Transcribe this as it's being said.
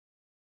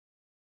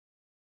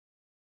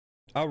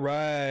All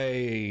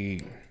right.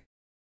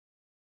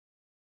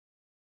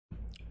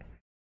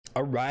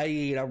 All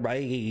right. All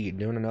right.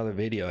 Doing another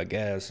video, I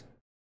guess.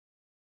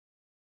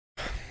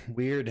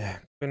 Weird. It's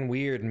been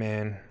weird,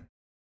 man.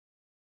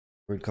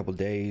 Weird couple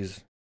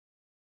days.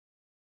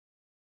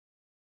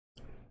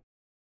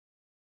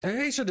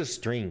 I should just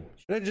stream.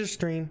 Should I just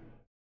stream?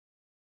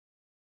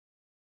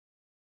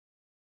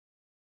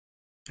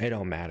 It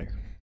don't matter.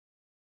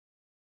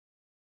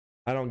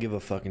 I don't give a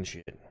fucking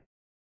shit.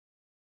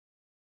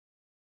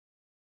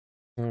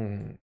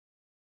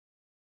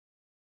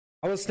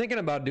 I was thinking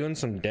about doing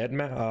some dead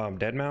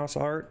mouse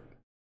art.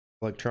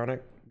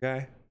 Electronic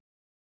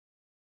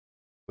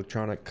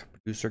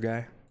producer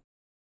guy.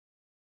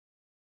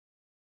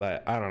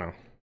 But I don't know.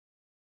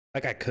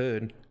 Like I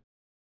could.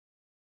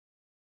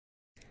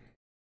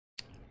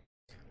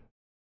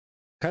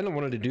 Kind of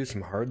wanted to do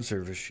some hard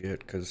service shit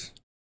because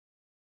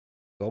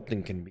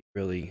sculpting can be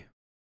really.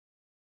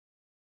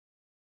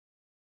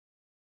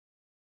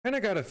 Kind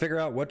of got to figure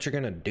out what you're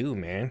gonna do,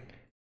 man.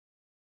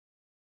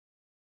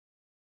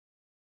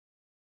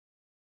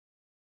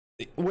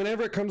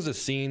 Whenever it comes to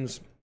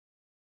scenes,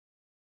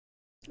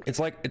 it's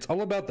like it's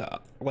all about the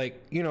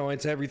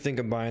it's everything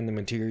combined, the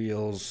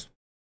materials.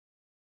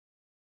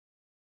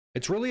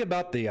 It's really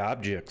about the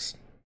objects,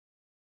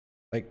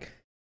 like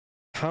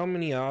how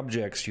many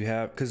objects you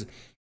have, because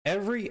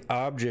every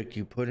object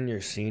you put in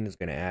your scene is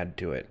going to add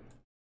to it.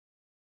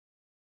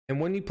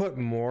 And when you put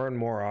more and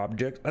more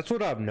objects, that's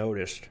what I've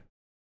noticed.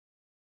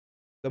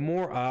 The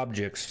more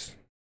objects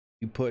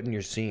you put in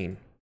your scene,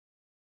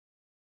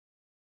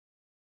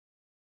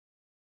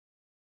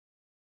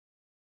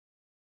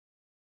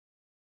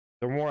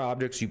 the more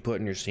objects you put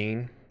in your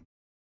scene,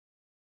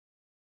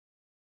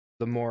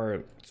 the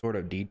more sort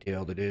of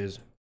detailed it is.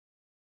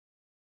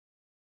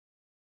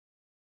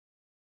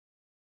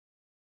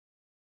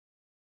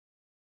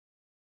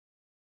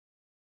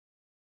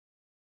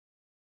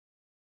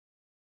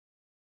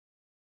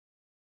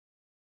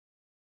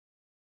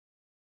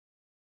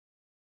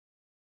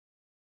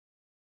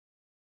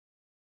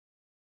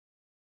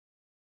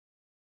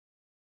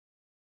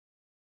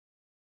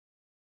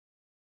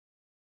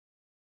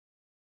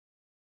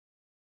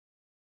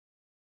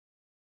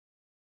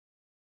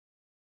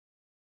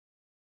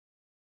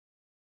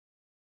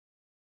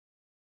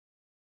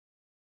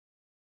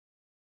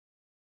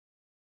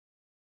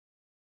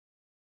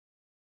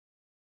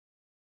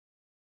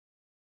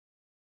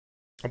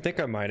 I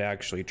think I might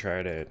actually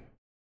try to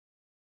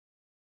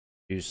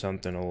do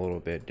something a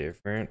little bit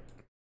different.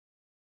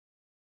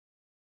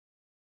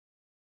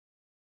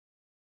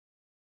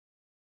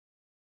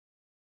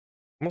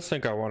 I almost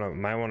think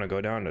might want to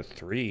go down to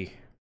 3,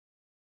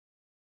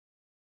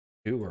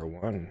 2, or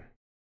 1.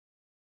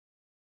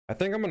 I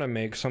think I'm gonna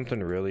make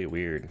something really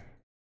weird.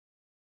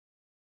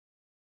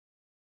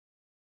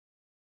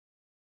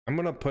 I'm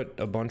gonna put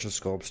a bunch of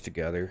sculpts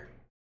together.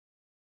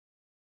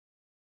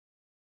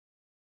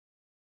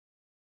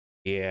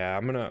 Yeah,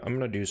 I'm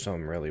gonna do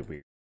something really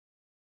weird.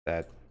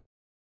 That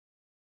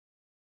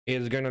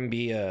is gonna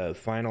be a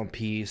final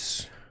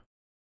piece,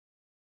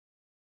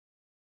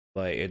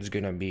 but it's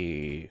gonna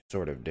be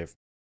sort of different.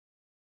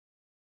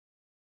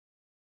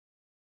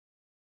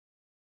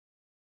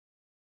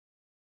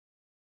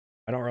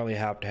 I don't really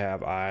have to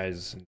have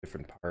eyes in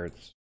different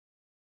parts.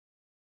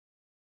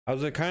 I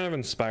was kind of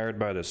inspired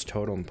by this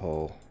totem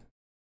pole.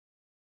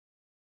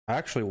 I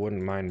actually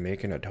wouldn't mind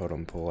making a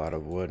totem pole out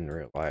of wood in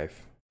real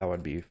life. That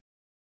would be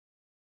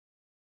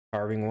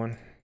carving one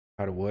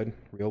out of wood,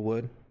 real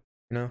wood,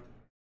 you know?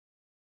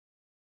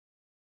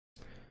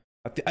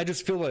 I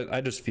just feel it. I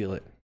just feel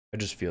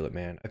it,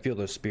 man. I feel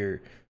the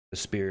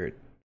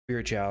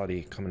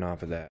spirituality coming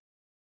off of that.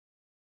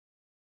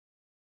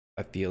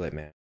 I feel it,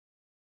 man.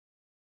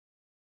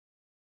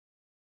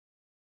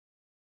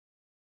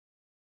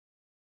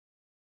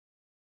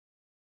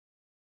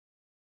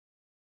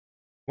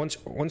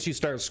 Once you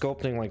start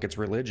sculpting like it's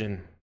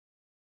religion,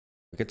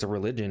 like it's a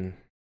religion,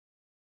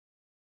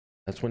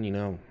 that's when you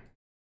know.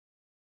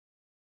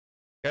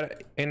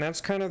 And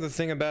that's kind of the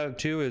thing about it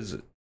too, is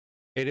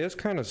it is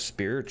kind of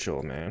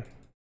spiritual, man.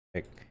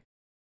 Like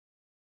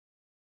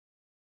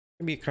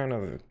be kind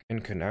of in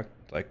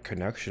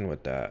connection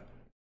with that.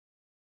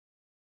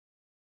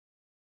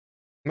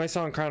 It might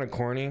sound kind of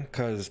corny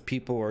because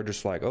people are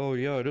just like, oh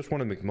yeah, I just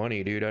want to make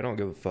money, dude. I don't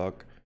give a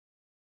fuck.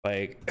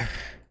 Like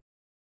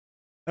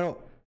I don't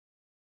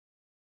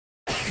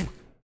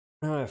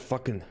I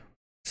fucking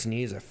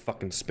sneeze, I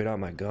fucking spit out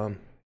my gum.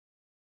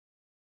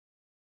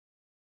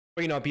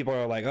 But you know, people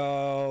are like,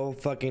 oh,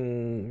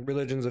 fucking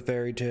religion's a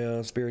fairy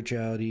tale,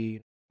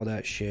 spirituality, all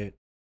that shit.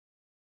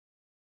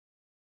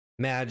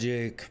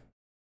 Magic,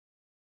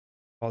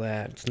 all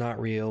that. It's not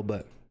real,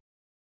 but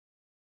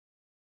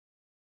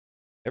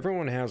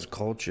everyone has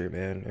culture,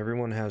 man.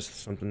 Everyone has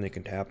something they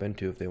can tap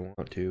into if they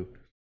want to.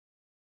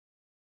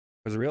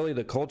 Because really,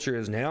 the culture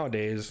is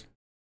nowadays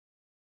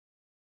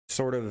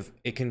sort of,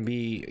 it can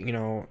be, you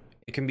know,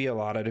 it can be a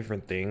lot of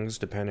different things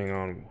depending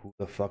on who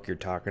the fuck you're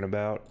talking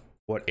about,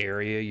 what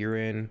area you're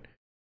in,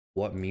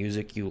 what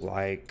music you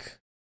like,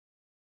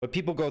 But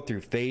people go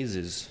through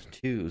phases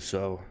too,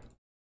 so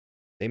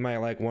they might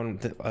like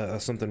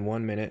something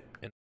 1 minute,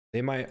 and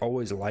they might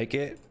always like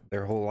it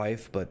their whole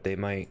life, but they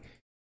might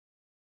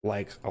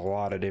like a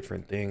lot of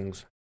different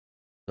things.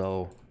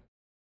 So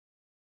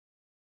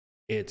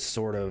it's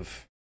sort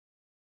of,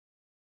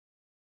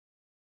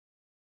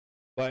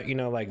 but you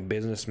know, like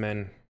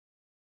businessmen,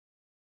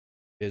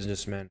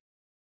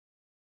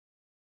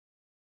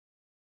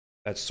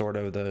 that's sort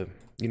of the,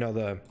 you know,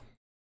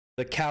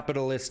 the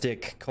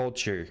capitalistic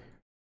culture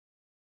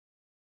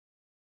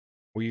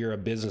where you're a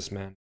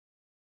businessman.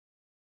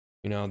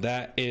 You know,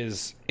 that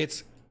is,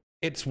 it's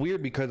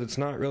weird because it's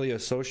not really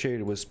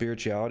associated with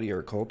spirituality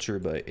or culture,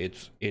 but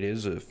it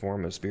is a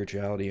form of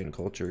spirituality and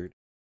culture,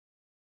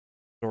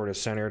 sort of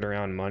centered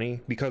around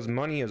money, because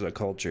money is a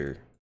culture.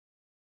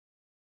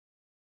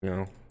 You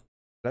know,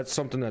 that's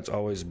something that's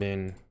always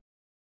been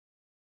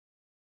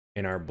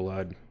in our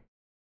blood.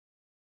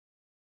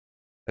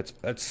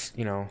 That's,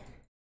 you know,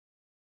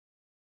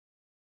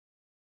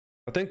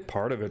 I think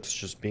part of it's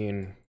just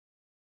being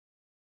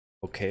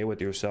okay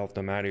with yourself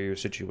no matter your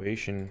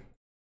situation.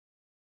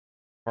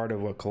 Part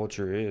of what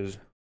culture is.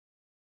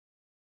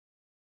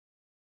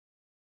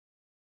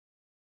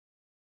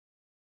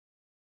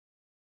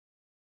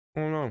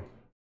 I don't know.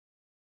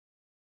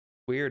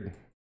 Weird.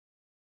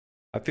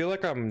 I feel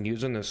like I'm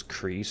using this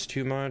crease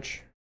too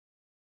much.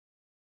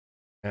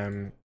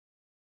 And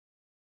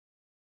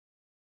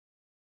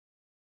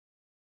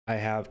I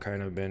have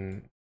kind of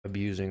been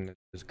abusing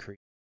this crease.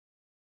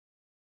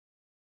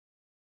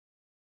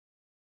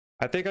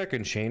 I think I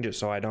can change it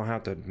so I don't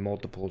have to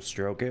multiple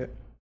stroke it.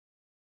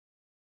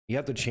 You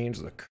have to change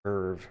the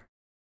curve,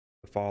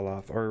 the fall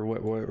off, or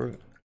what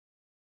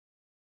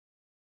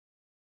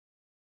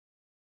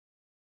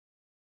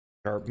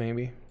sharp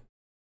maybe. I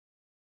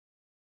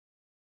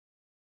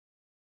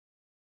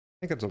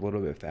think it's a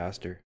little bit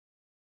faster.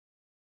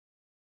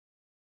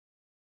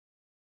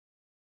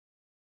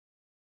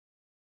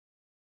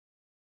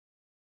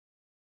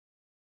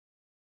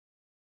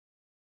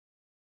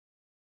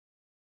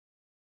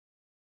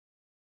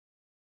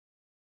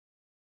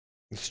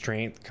 The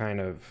strength kind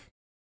of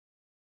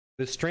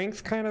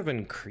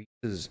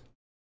increases.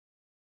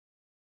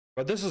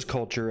 But this is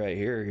culture right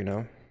here, you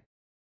know.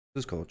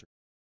 This is culture.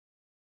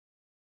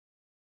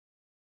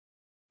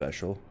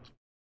 Special.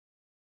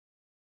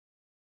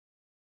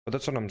 But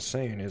that's what I'm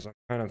saying is I'm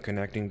kind of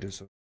connecting to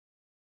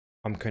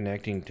I'm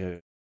connecting to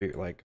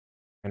like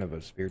kind of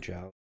a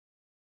spirituality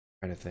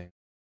kind of thing.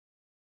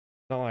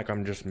 It's not like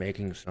I'm just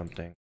making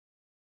something.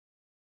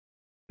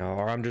 You know,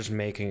 or I'm just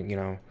making, you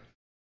know.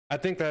 I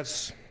think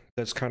that's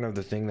kind of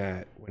the thing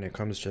that when it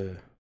comes to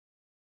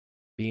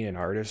being an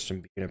artist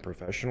and being a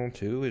professional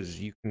too,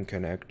 is you can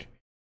connect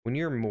when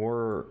you're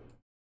more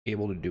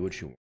able to do what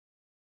you want.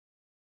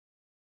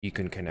 You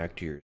can connect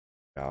to your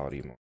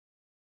spirituality more.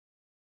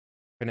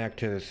 Connect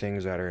to the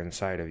things that are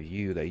inside of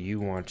you that you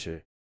want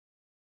to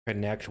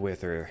connect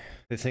with, or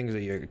the things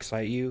that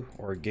excite you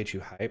or get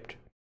you hyped. You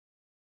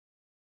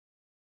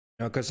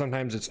know, because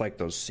sometimes it's like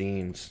those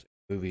scenes,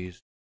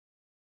 movies,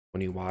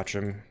 when you watch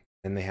them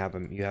and they have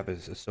them, you have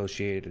this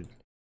associated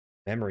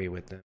memory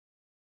with them.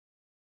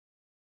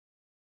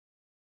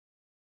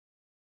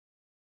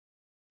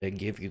 They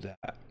give you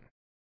that,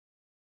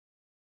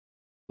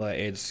 but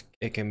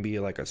it can be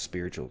like a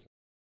spiritual,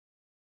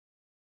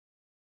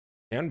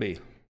 can be.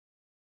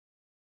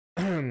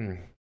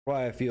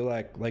 Why I feel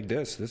like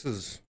this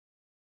is,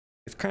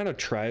 it's kind of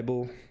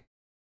tribal,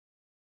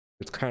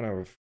 it's kind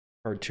of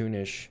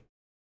cartoonish,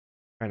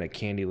 kind of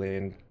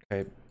Candyland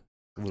type,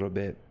 a little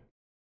bit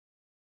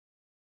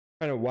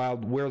kind of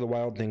wild, where the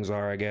wild things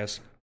are, I guess.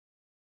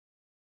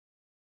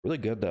 Really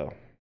good though.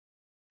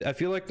 I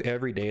feel like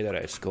every day that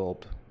I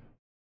sculpt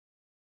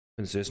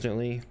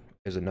consistently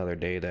is another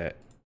day that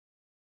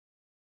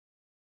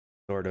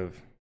sort of,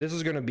 this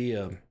is going to be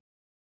a,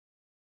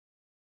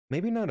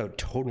 maybe not a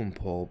totem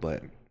pole,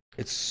 but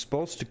it's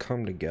supposed to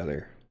come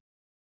together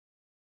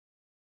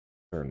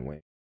a certain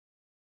way.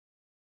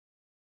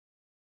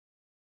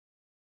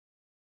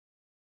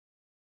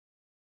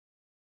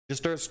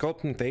 Just start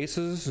sculpting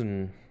faces,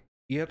 and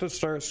you have to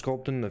start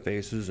sculpting the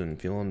faces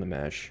and feeling the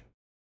mesh.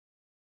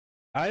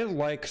 I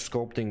like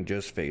sculpting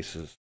just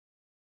faces.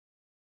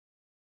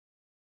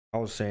 I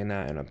was saying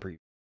that in a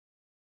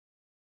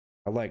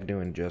I like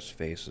doing just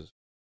faces.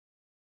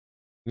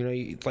 You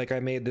know, like I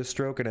made this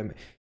stroke, and I'm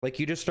like,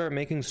 you just start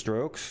making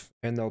strokes,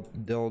 and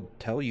they'll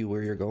tell you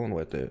where you're going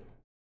with it.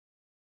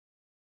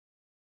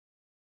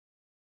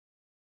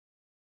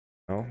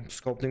 You know,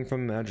 sculpting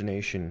from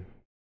imagination.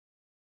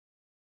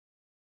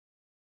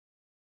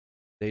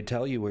 They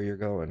tell you where you're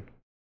going.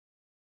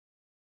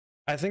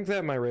 I think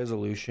that my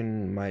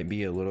resolution might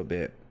be a little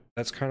bit.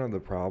 That's kind of the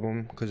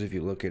problem, because if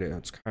you look at it,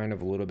 it's kind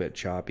of a little bit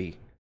choppy.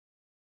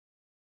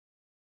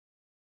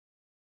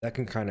 That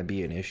can kind of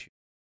be an issue.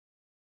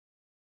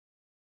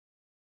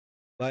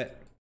 But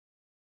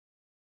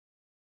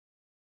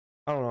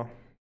I don't know.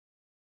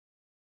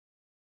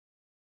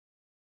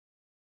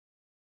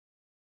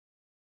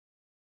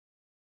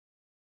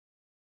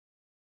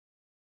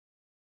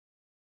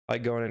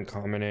 Like going and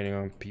commenting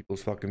on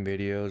people's fucking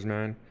videos,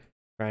 man.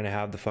 Trying to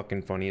have the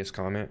fucking funniest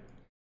comment.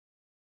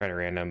 Kind of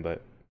random,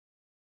 but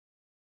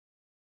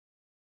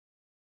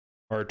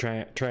or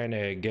trying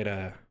to get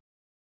a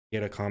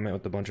comment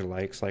with a bunch of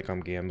likes, like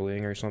I'm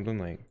gambling or something,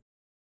 like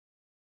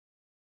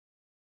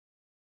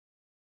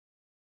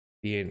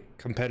being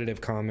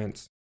competitive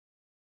comments.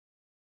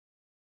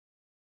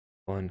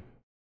 Fun.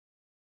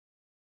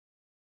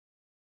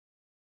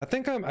 I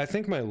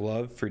think my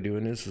love for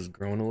doing this has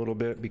grown a little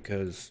bit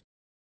because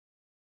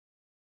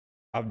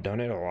I've done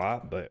it a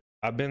lot, but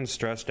I've been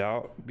stressed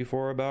out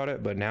before about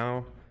it, but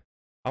now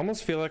I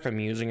almost feel like I'm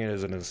using it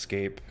as an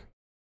escape.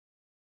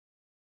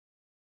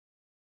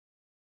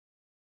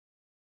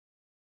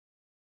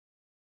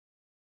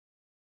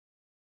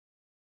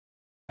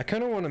 I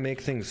kind of want to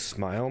make things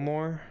smile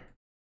more.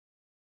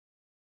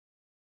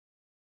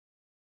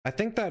 I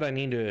think that I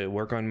need to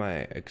work on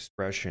my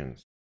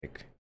expressions.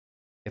 Like,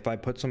 if I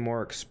put some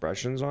more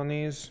expressions on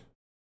these,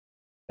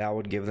 that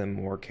would give them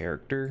more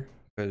character.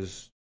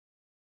 Because,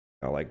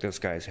 like, this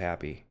guy's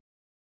happy.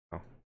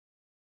 Oh,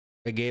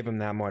 I gave him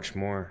that much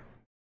more.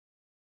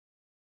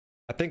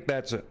 I think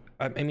that's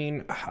I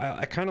mean,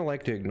 I kind of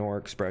like to ignore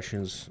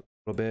expressions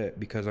a little bit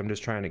because I'm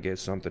just trying to get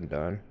something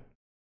done.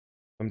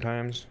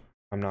 Sometimes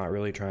I'm not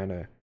really trying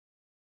to.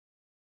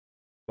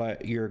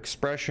 But your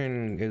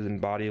expression is in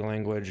body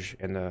language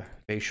and the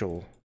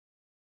facial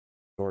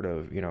sort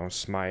of, you know,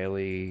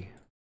 smiley,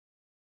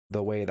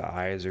 the way the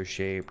eyes are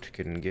shaped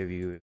can give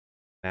you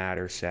mad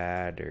or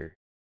sad or,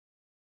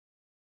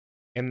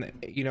 and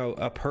you know,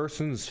 a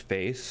person's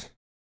face,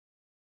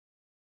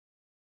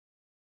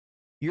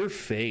 your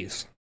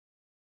face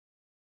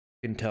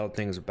can tell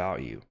things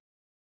about you.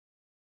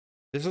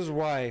 This is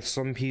why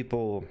some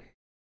people,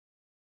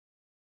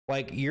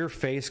 like, your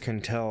face can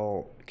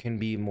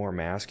be more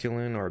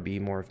masculine or be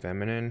more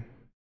feminine.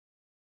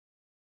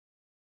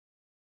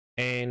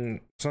 And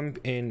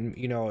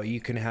you know,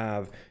 you can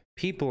have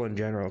people in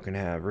general can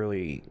have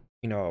really,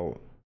 you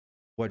know,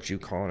 what you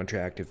call an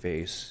attractive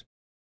face,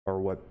 or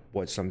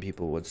what some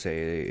people would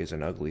say is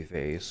an ugly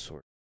face,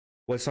 or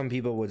what some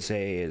people would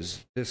say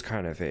is this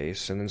kind of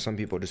face, and then some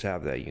people just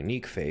have that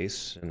unique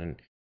face, and then,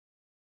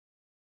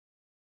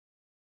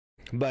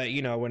 but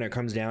you know, when it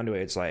comes down to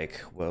it, it's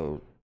like,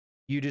 well,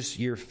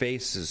 your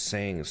face is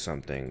saying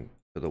something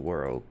to the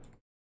world,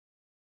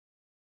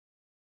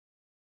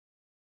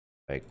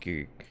 like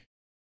you,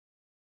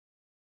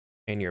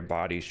 and your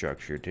body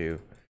structure too.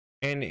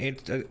 And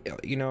it's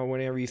you know,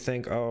 whenever you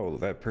think, oh,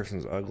 that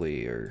person's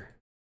ugly or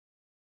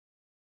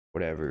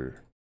whatever,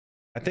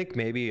 I think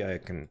maybe I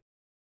can,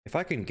 if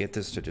I can get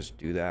this to just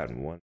do that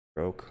in one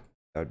stroke,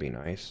 that would be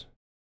nice.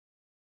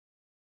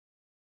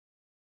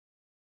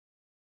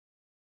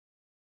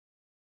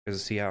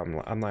 Because see how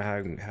I'm not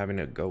having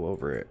to go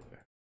over it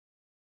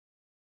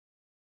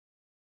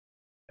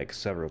like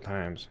several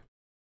times.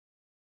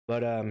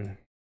 But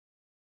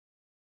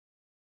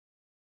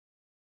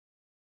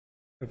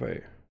if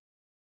I,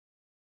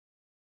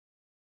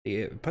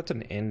 it puts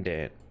an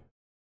indent.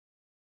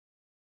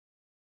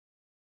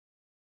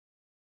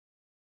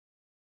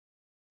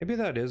 Maybe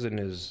that isn't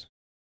as,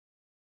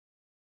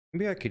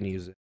 maybe I can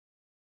use it.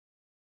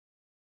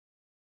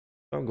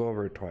 Don't go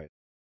over it twice.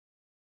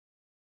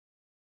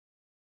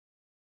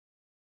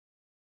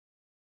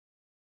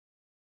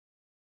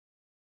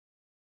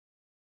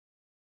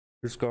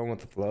 Just going with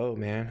the flow,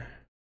 man.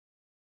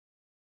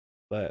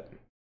 But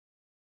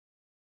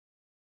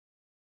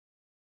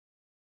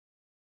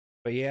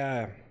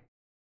yeah,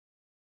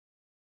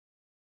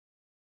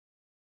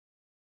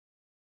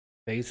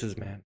 faces,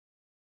 man.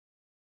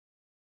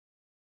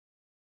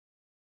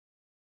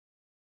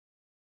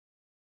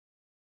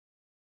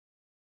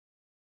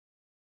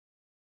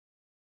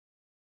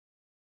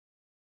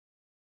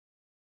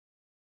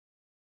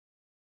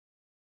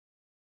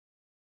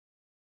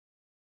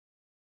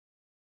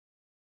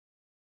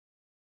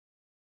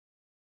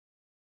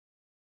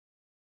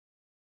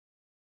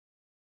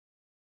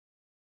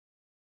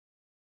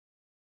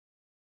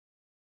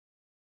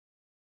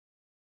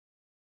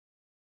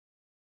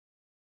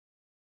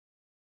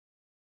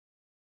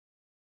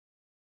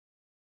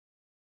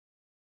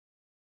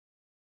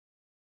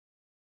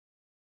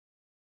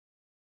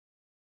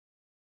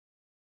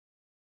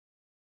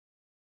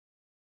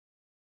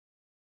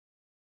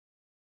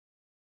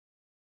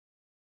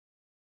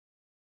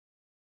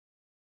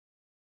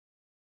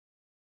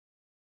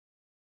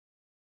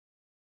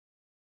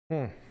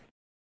 Hmm.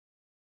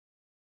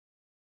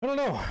 I don't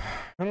know.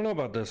 I don't know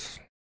about this.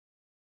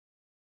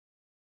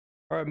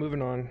 All right,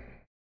 moving on.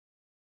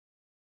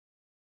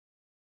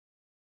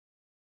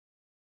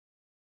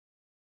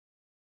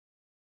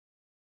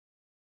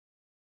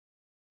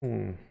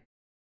 Hmm.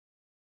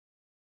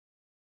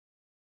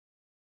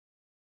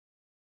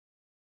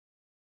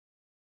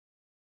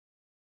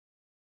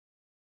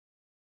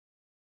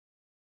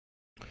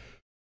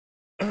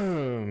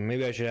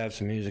 Maybe I should have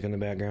some music in the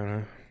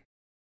background, huh?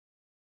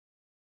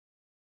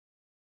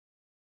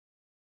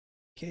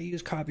 Can't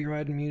use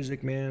copyrighted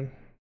music, man.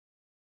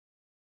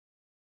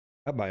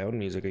 I have my own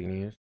music I can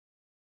use.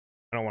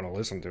 I don't want to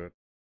listen to it.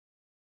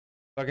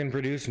 Fucking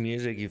produce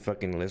music, you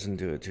fucking listen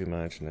to it too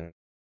much, and then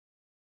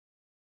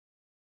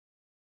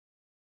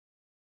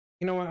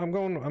you know what? I'm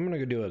gonna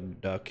go do a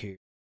duck here.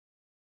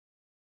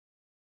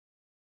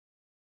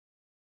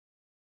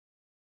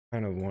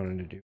 Kind of wanted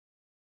to do,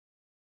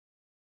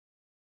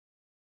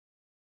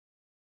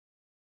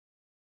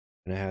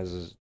 and it has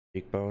his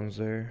cheekbones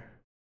there.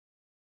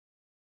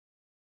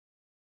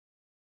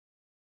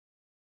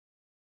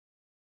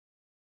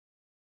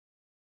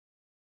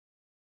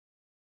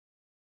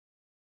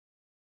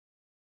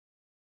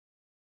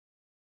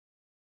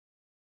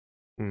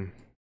 Hmm.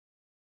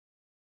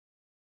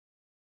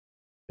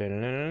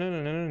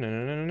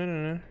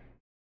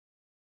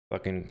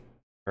 Fucking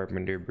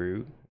Carpenter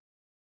Brute.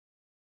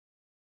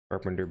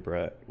 Carpenter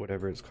Brett,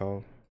 whatever it's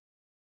called.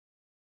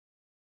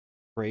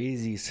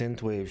 Crazy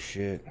synthwave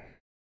shit.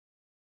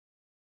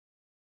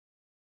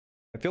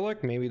 I feel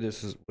like maybe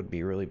would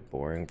be really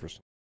boring for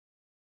some.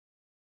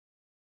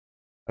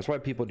 That's why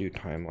people do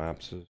time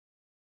lapses.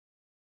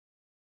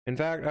 In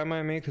fact, I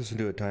might make this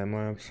into a time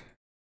lapse.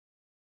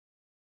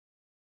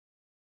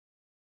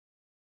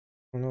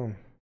 I don't know.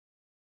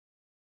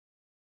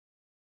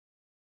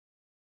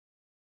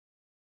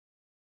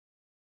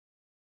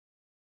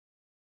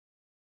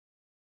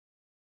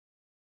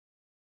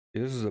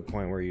 This is a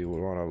point where you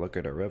would want to look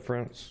at a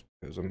reference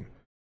because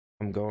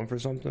I'm going for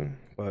something,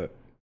 but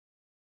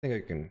I think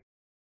I can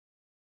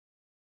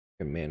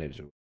manage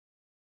a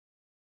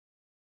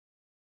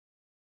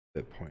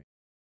bit point.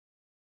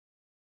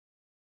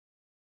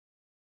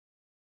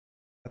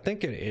 I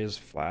think it is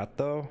flat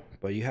though,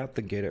 but you have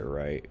to get it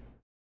right.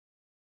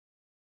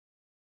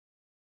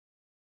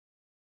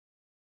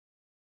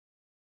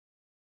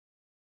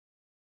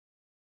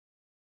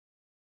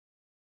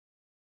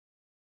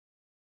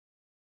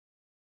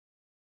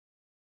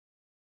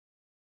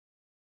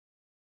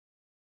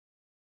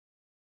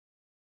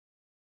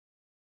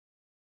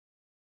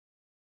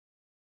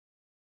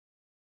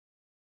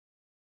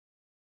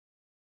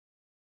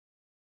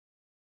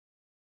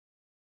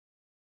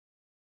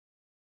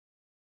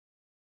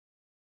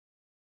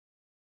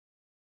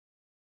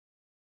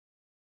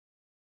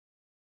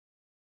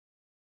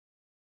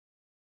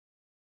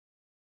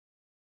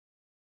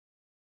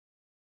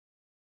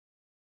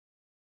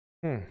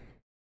 Hmm.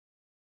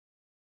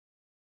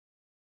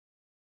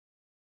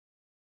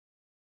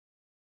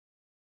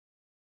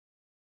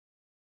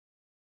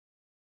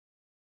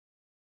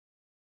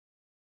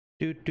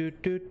 Do do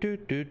do do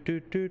do do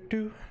do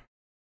do.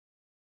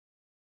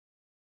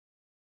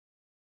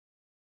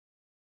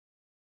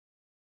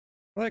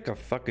 Like a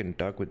fucking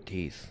duck with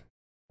teeth.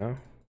 No?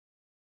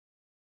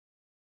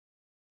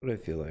 What do I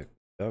feel like?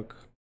 Duck,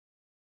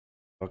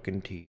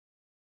 fucking teeth.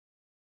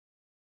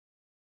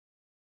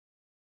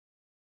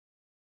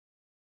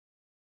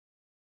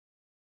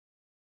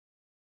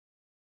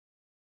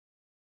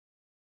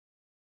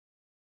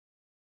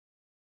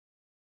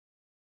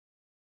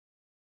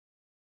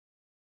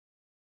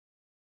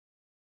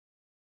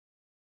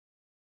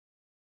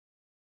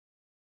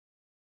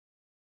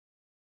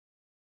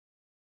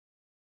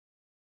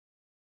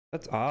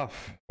 That's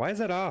off. Why is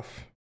that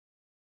off?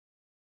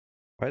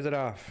 Why is it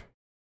off?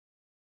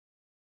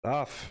 It's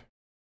off.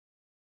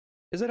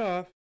 Is it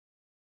off?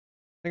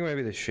 I think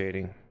maybe the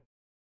shading.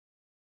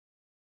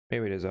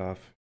 Maybe it is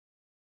off.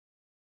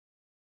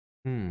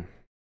 Hmm.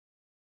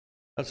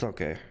 That's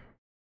okay.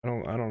 I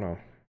don't know.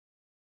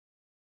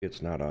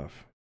 It's not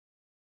off.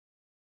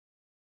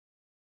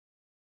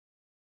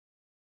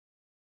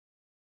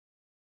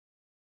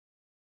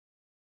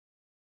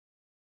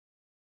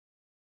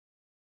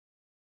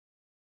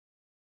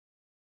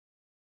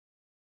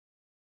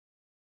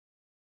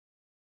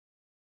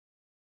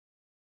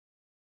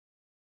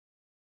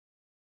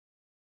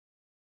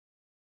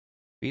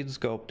 Speed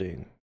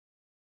sculpting.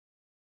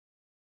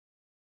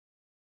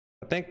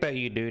 I think that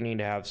you do need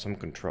to have some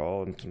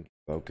control and some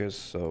focus,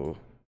 so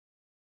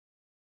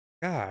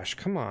gosh,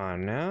 come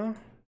on now.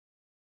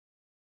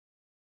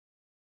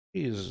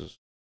 Jesus.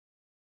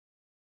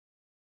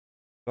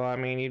 Well, I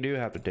mean, you do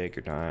have to take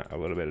your time, a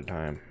little bit of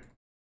time.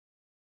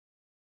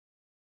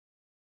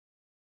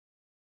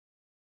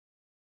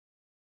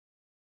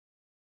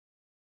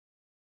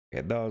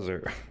 Okay,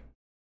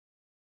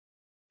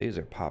 these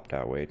are popped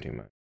out way too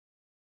much.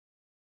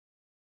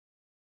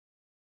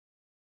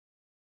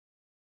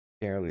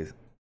 Can't really,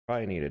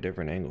 probably need a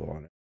different angle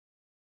on it.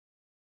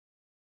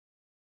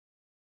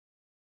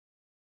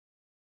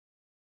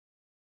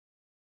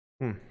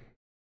 Hmm.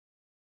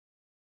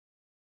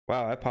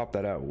 Wow, I popped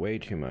that out way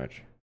too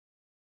much.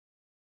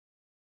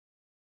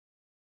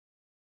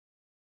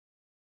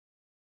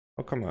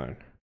 Oh, come on.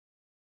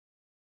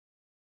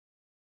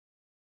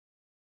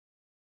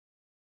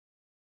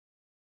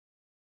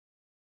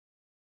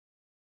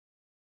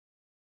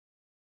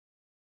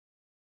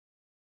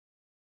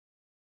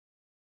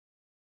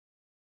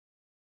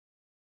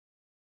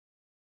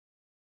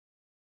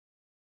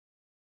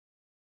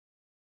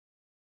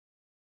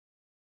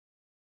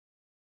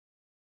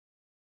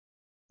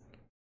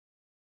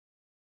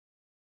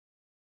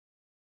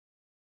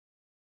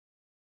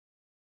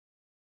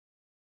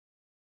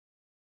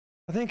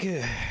 I think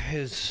it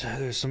is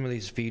there's some of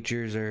these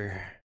features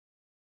are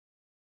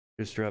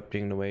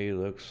disrupting the way he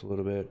looks a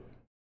little bit.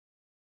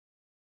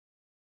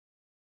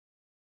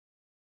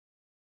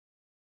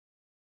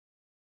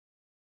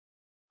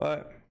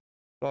 But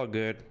it's all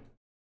good.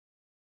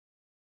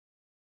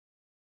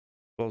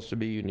 Supposed to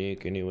be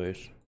unique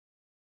anyways.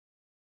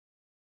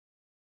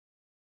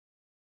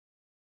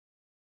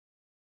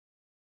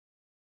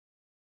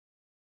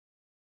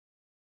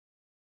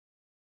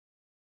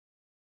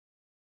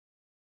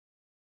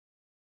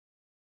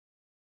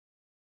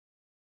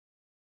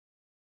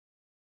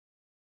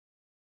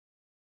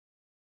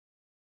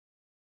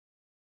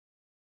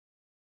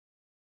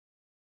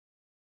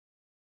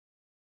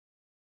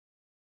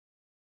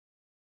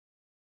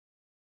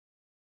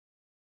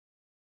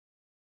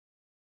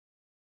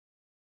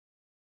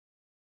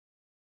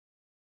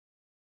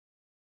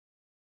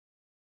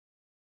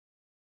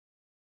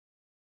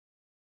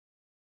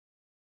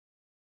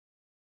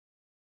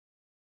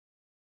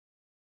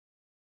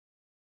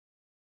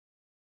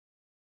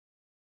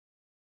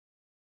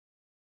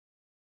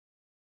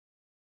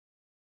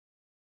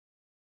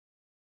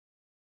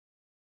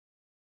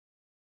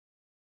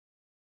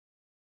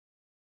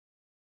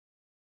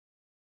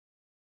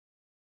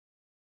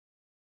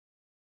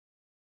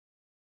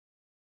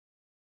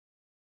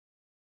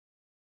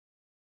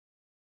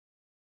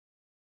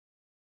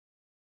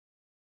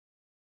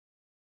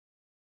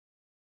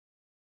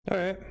 All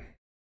right.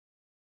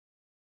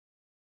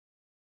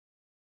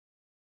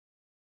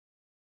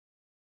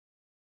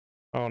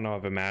 I don't know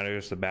if it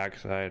matters, the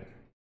backside.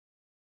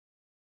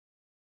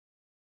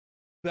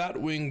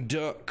 Batwing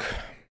duck.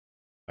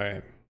 All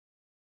right.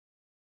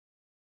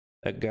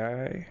 That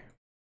guy.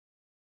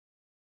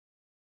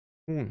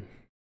 All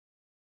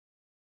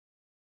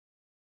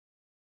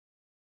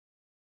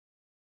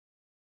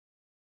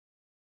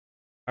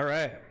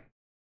right.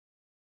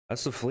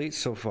 That's the fleet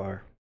so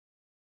far.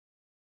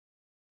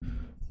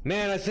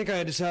 Man, I think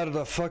I decided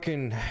to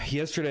fucking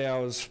yesterday I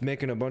was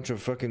making a bunch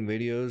of fucking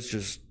videos,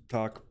 just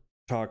talk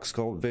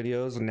sculpt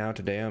videos, and now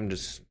today I'm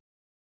just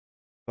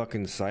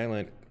fucking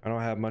silent. I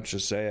don't have much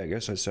to say. I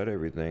guess I said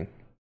everything.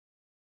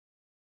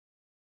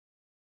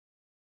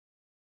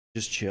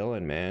 Just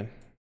chilling, man.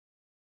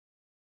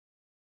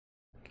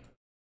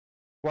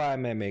 Well, I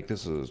may make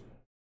this a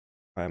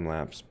time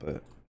lapse,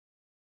 but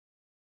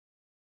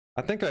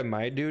I think I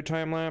might do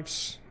time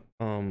lapse.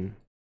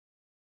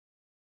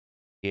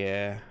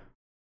 Yeah.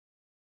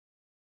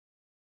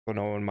 So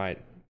no one might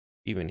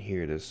even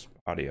hear this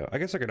audio. I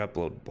guess I could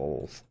upload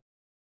both.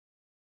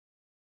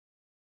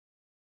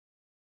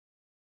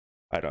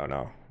 I don't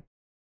know. Does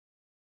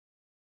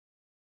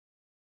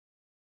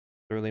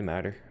it really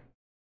matter?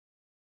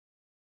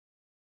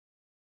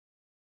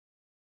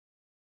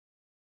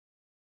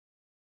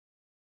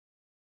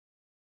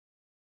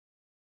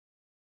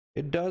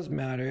 It does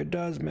matter. It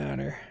does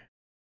matter.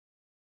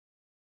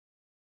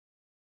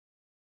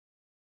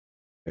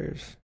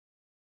 There's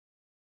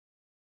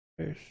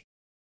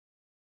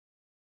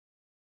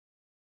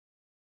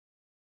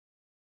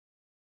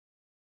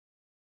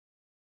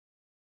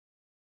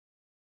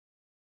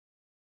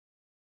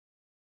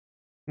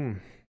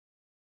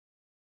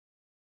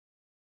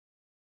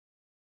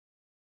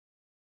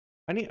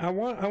I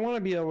want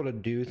to be able to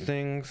do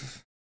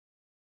things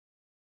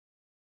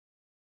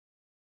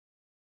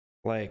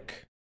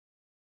like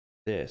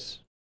this.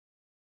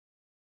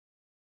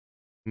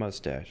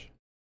 Mustache.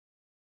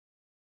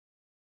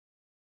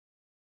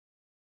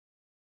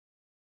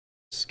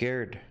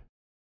 Scared.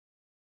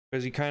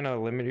 Because you kind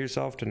of limit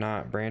yourself to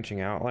not branching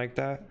out like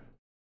that.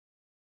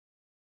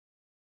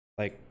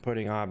 Like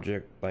putting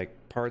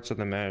like parts of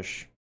the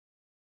mesh,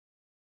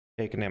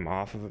 taking them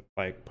off of it,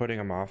 like putting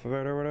them off of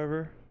it or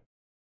whatever.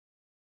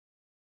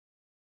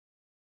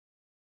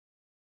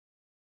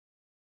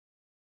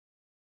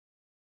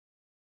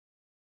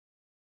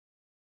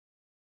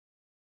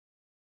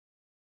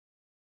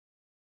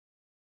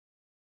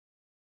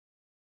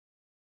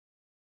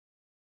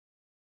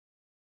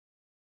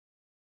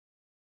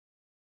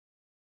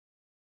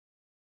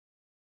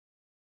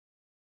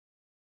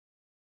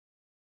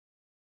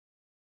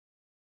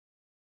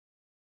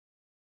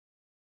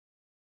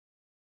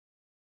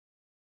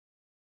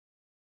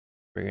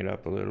 Bring it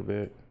up a little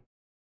bit.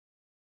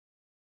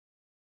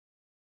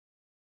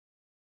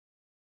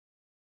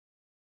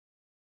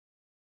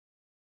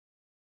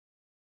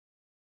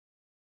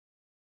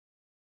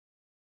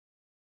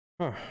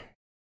 Huh.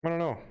 I don't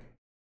know. I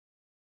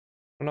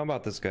don't know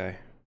about this guy.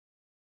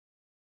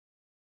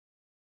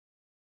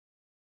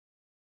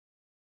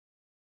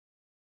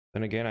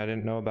 Then again, I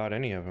didn't know about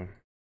any of them.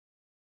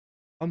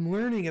 I'm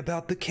learning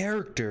about the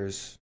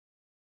characters.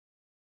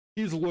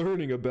 He's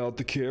learning about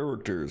the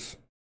characters.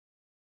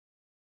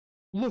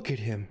 Look at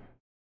him.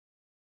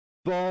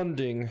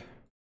 Bonding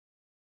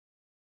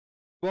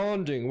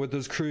with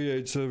his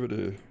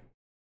creativity.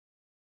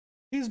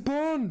 He's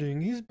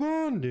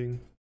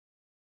bonding.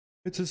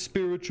 It's a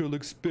spiritual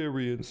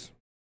experience.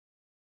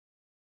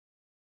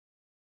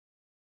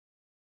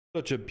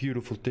 Such a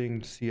beautiful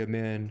thing to see a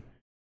man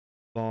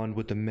bond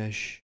with the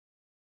mesh.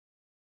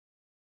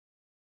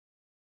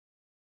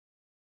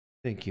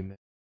 Thank you, man.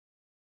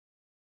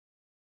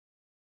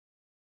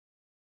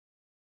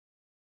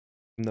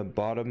 From the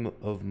bottom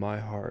of my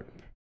heart.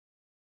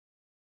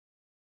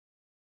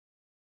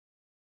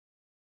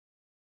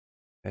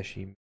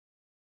 Meshy.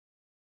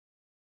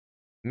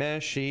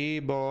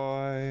 Meshy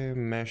boy.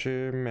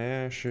 Mesher,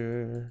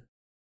 mesher.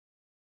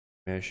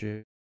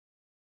 Mesher.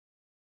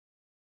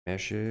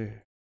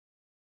 Mesher.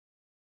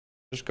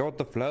 Just go with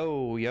the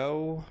flow,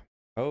 yo.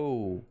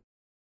 Oh.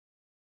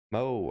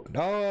 Mo.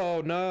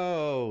 No,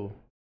 no.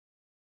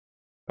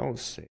 Don't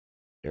say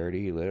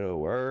dirty little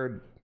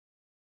word.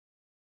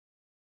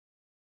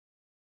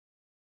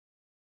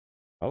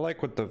 I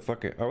like what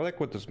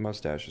this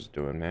mustache is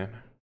doing, man.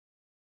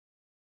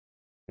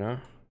 You know?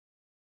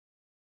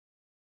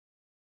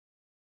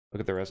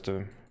 Look at the rest of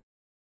him.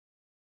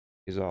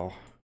 He's all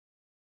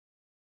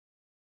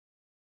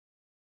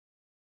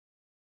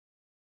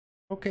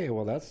okay.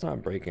 Well, that's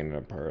not breaking it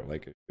apart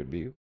like it could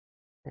be. What's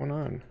going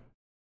on?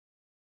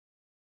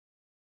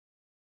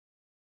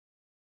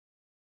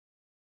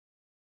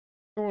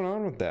 What's going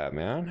on with that,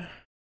 man?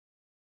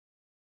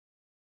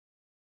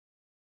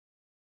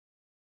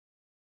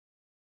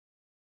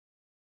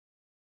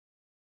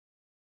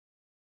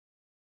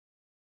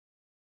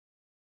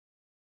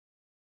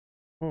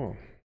 Oh,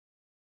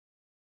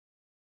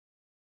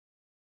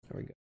 there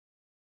we go.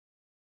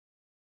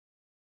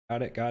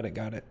 Got it. Got it.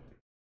 Got it.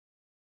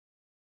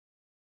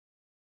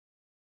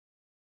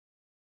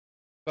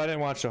 I didn't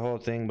watch the whole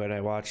thing, but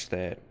I watched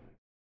that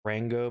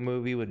Rango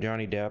movie with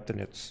Johnny Depp, and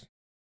it's,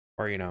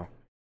 or you know,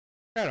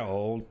 kind of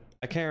old.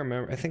 I can't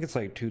remember. I think it's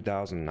like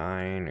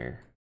 2009 or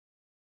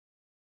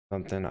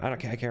something. I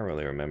can't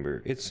really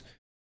remember. It's,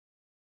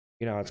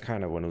 you know, it's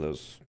kind of one of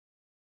those,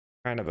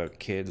 kind of a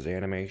kids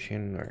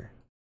animation, or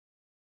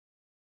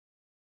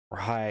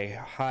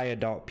high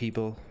adult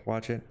people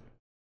watch it,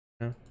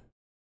 you know,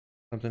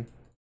 something.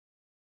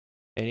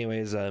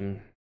 Anyways,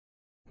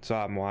 so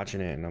I'm watching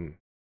it and I'm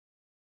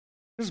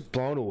just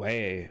blown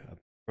away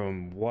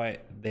from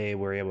what they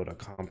were able to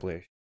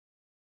accomplish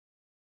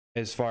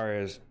as far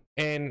as,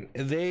 and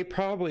they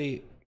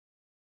probably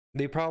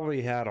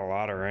had a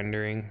lot of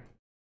rendering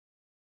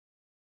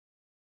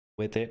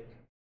with it.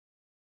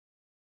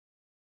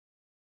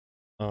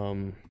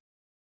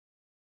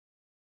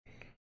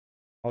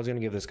 I was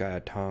gonna give this guy a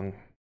tongue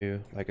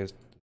too, like a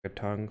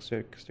tongue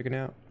sticking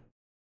out.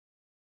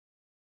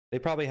 They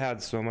probably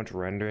had so much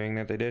rendering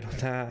that they did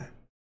with that.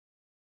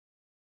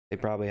 They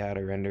probably had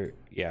a render.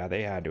 Yeah,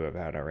 they had to have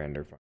had a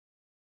render farm.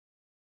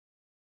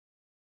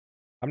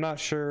 I'm not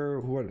sure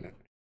what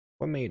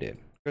made it,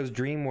 because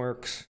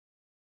DreamWorks,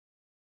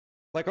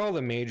 like all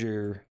the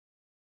major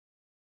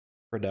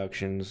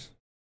productions,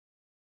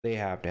 they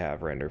have to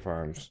have render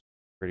farms.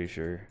 Pretty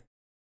sure.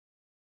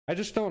 I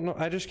just don't know.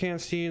 I just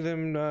can't see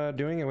them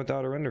doing it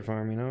without a render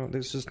farm. You know,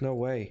 there's just no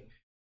way.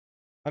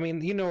 I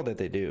mean, you know that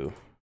they do.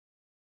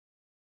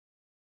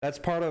 That's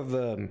part of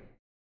the.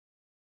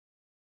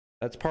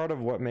 That's part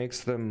of what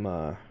makes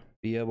them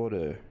be able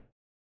to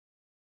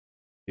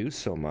do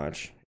so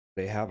much.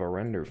 They have a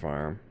render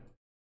farm,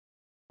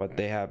 but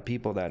they have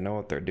people that know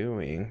what they're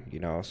doing. You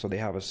know, so they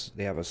have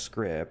a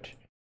script.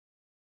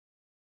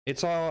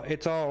 It's all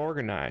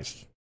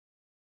organized.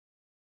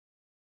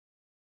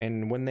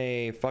 And when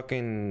they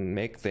fucking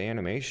make the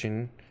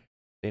animation,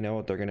 they know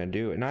what they're gonna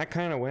do. And I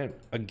kind of went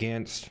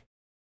against.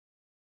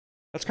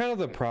 That's kind of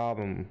the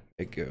problem.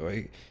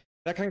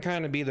 That can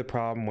kind of be the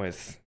problem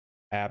with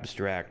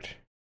abstract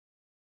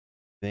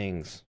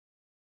things.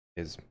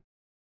 Is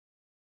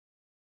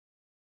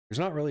there's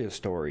not really a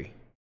story.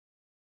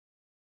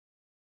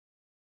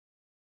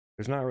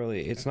 There's not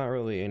really. It's not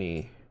really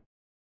any.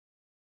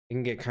 It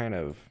can get kind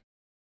of.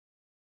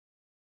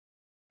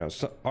 You know,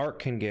 so art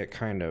can get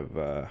kind of.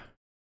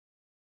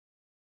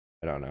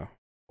 I don't know.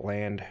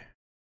 Bland.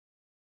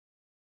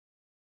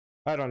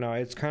 I don't know.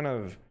 It's kind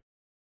of.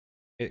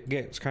 It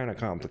gets kind of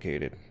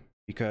complicated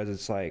because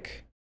it's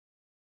like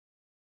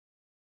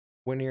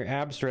when you're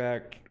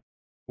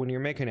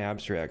making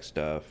abstract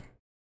stuff,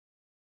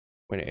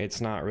 when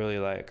it's not really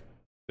like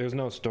there's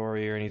no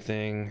story or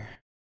anything,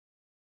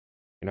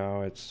 you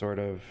know, it's sort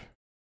of.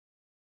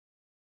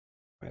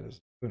 Why is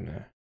doing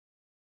that?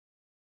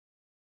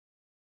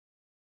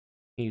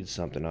 Needs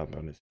something up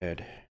on his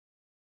head.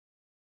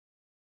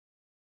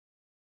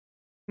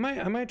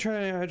 I might try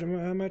a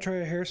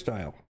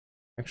hairstyle,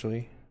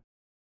 actually.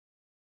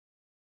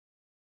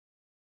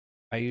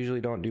 I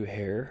usually don't do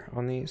hair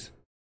on these,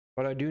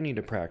 but I do need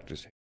to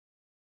practice.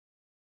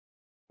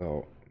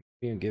 So,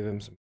 you can give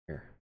him some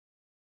hair.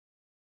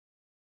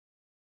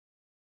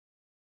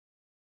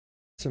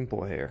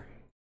 Simple hair.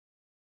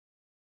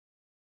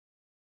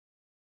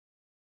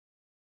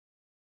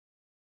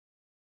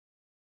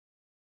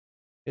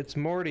 It's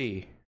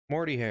Morty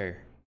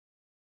hair.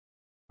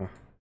 Huh.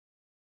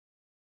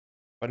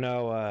 But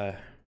no,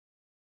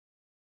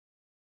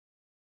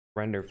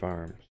 render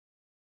farms.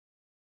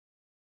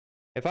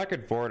 If I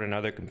could afford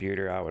another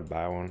computer, I would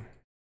buy one.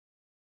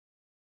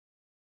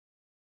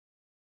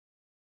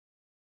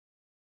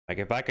 Like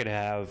if I could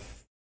have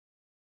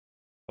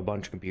a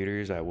bunch of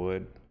computers, I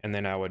would, and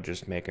then I would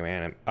just make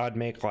them. I'd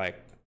make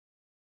like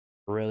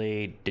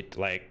really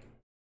like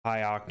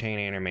high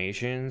octane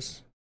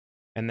animations,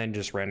 and then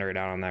just render it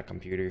out on that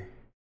computer.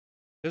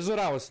 This is what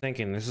I was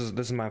thinking. This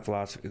is my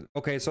philosophy.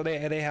 Okay, so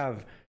they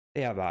have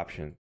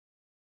options.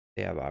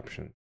 They have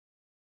options.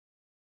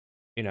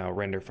 You know,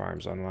 render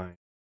farms online,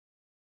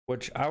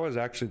 which I was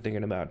actually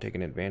thinking about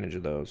taking advantage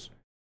of those.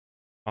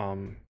 I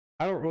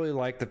don't really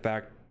like the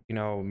fact, you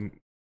know,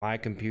 my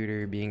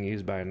computer being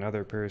used by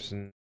another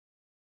person.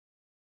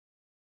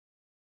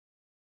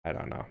 I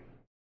don't know. Of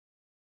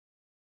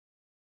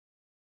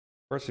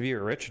course, if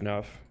you're rich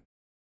enough,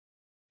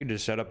 you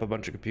just set up a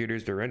bunch of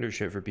computers to render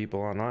shit for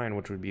people online,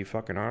 which would be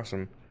fucking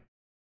awesome.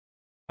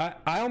 I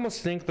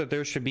almost think that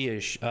there should be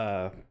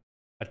a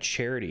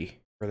charity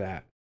for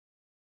that,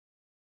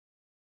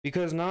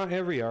 because not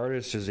every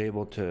artist is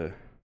able to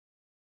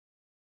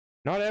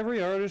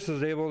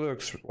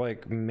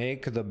like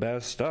make the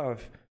best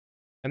stuff,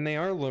 and they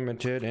are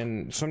limited,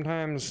 and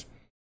sometimes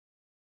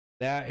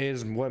that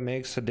is what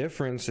makes the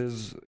difference,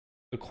 is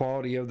the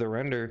quality of the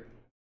render.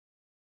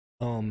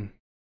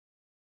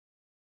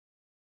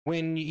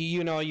 When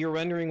you know you're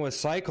rendering with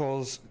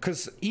cycles,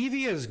 because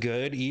Eevee is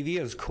good, Eevee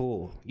is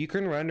cool, you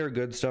can render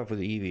good stuff with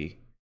Eevee,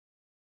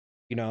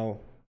 you know,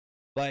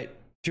 but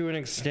to an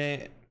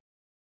extent,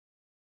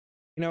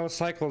 you know,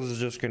 cycles is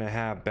just gonna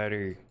have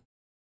better,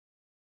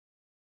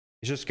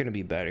 it's just gonna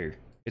be better,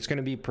 it's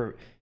gonna be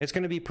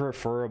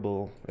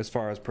preferable as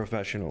far as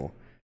you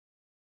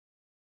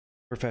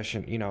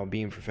know,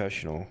 being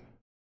professional.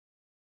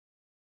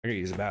 I gotta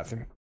use the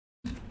bathroom.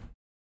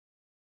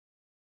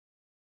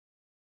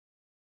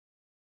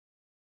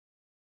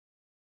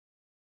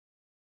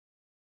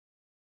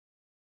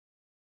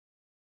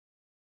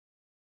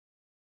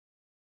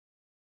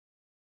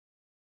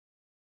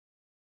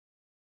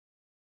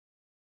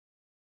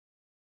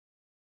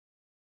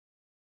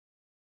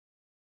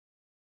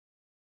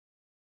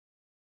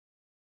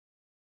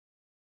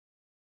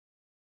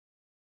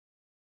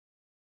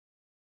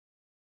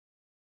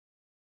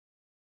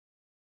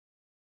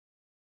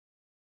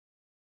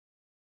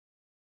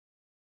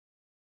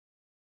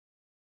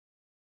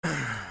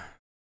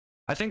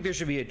 I think there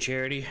should be a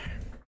charity.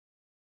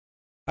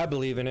 I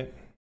believe in it.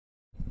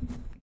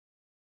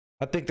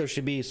 I think there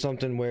should be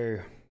something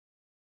where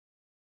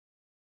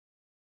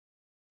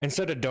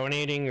instead of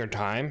donating your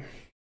time,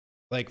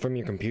 like from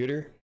your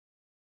computer,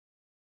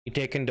 you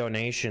take in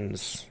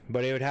donations,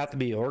 but it would have to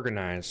be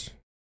organized,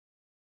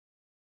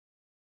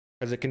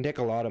 because it can take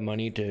a lot of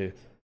money to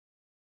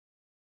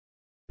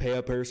pay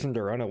a person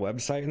to run a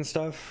website and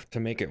stuff to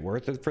make it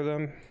worth it for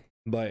them.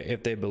 But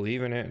if they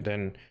believe in it,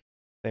 then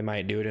they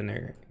might do it in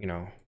their, you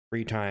know,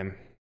 free time.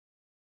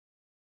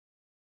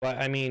 But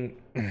I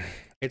mean,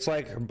 it's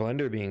like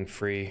Blender being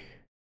free.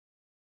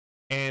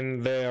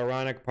 And the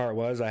ironic part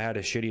was I had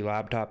a shitty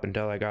laptop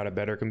until I got a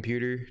better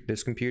computer,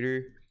 this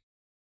computer.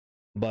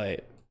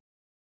 But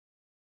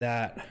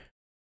that,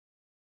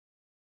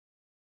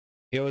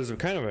 it was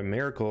kind of a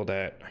miracle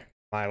that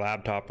my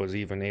laptop was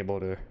even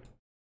able to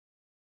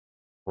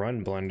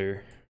run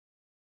Blender.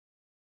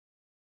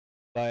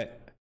 But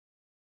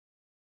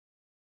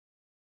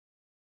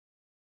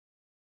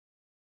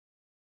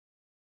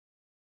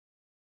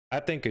I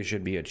think it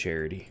should be a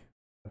charity.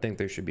 I think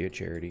there should be a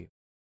charity.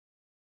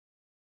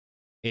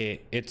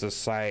 It's a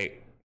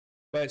site,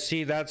 but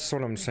see, that's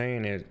what I'm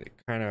saying. It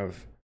kind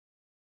of,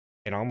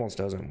 it almost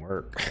doesn't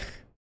work.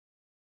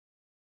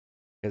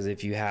 Because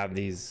if you have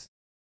these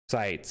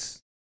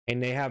sites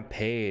and they have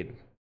paid,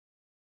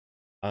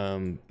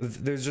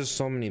 there's just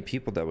so many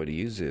people that would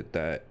use it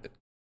that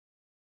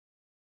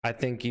I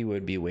think you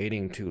would be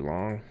waiting too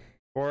long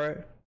for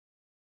it,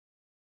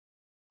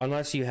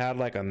 unless you had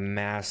like a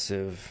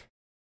massive,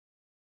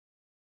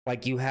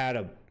 like you had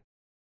a,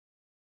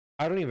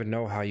 I don't even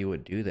know how you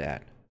would do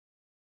that.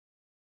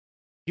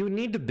 You would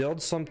need to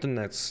build something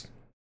that's,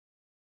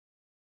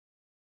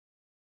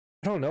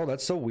 I don't know,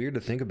 that's so weird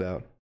to think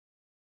about.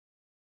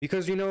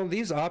 Because, you know,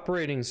 these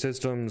operating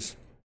systems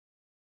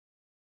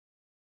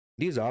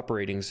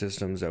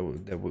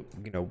that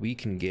you know, we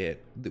can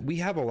get, we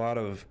have a lot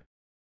of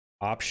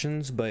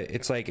options, but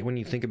it's like, when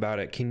you think about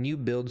it, can you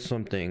build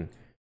something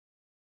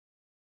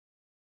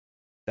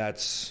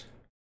that's,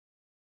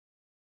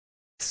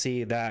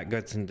 see, that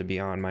gets into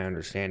beyond my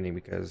understanding,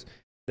 because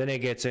then it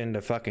gets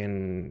into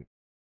fucking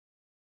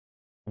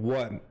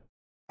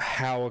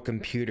how a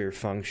computer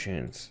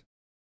functions,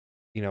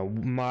 you know,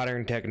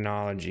 modern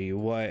technology,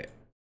 what,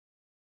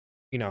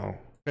 you know,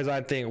 because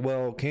I think,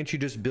 well, can't you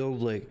just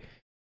build, like,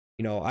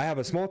 you know, I have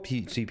a small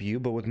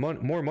CPU, but with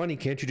more money,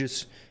 can't you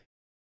just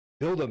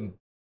build a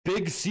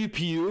big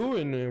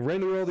CPU and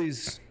render all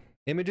these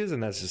images?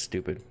 And that's just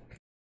stupid.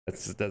 That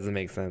just doesn't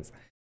make sense.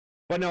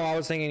 But no, I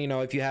was thinking, you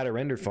know, if you had a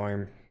render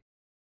farm,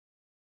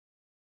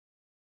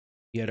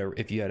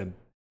 if you had a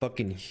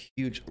fucking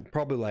huge,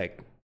 probably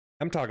like,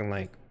 I'm talking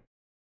like,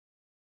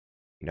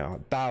 you know,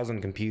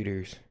 1,000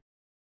 computers,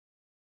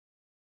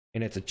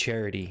 and it's a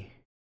charity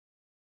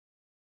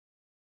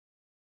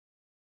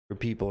for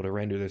people to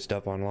render their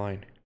stuff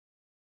online.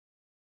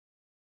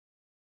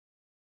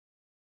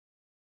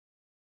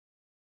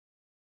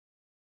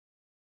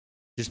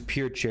 just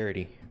pure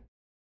charity,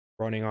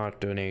 running off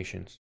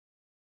donations.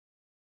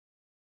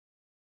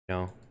 You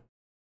know,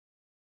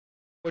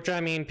 which I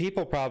mean,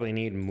 people probably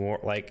need more.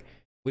 Like,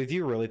 if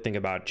you really think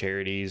about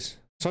charities,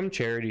 some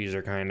charities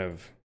are kind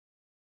of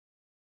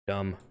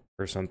dumb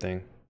or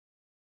something.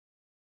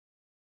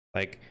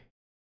 Like,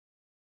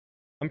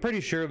 I'm pretty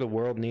sure the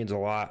world needs a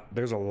lot.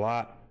 There's a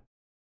lot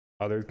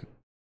other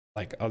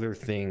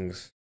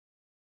things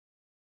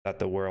that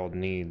the world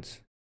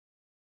needs.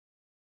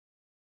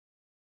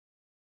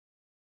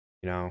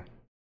 You know,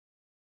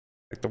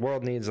 like the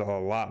world needs a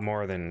lot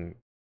more than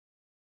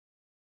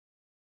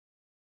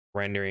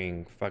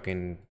rendering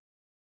fucking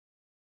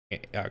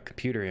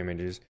computer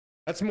images.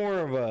 That's more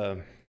of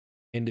a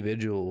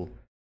individual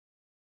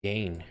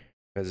gain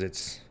because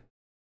it's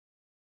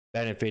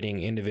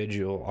benefiting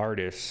individual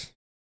artists,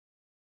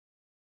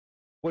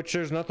 which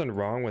there's nothing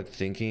wrong with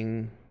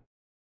thinking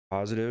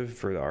positive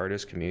for the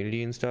artist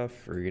community and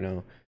stuff, or you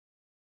know,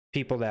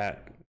 people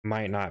that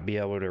might not be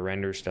able to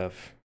render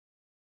stuff,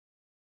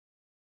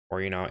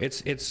 or you know,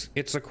 it's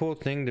a cool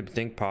thing to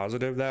think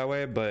positive that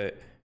way. But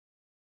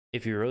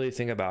if you really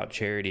think about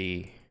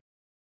charity,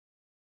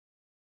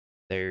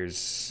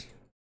 if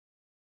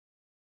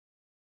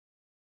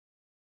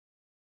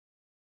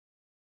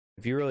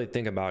you really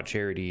think about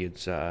charity,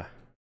 it's yeah,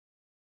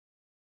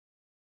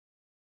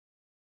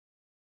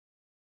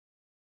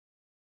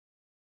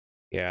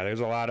 there's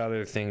a lot of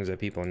other things that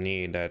people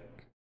need. That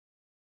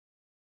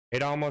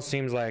it almost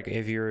seems like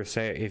if you were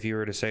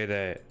to say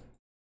that,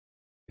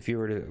 if you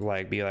were to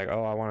like be like,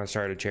 oh, I want to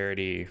start a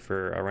charity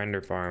for a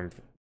render farm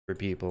for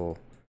people,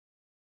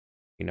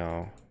 you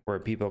know, where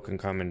people can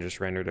come and just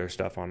render their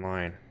stuff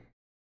online.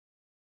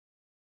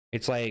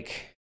 It's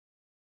like,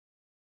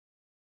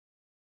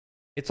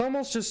 it's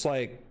almost just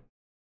like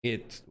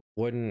it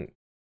wouldn't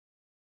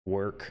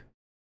work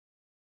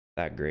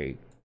that great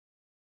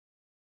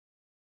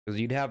because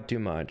you'd have too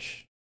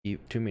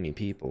many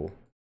people,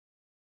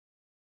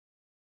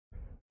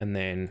 and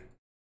then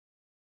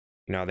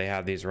you know they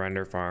have these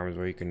render farms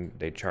where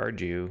they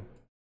charge you.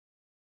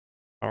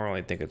 I don't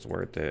really think it's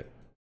worth it.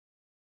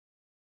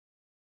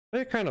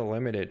 They're kind of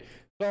limited.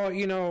 So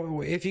you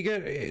know,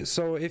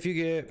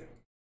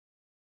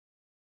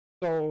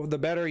 so the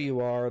better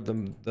you are,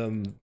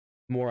 the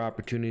more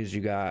opportunities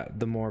you got,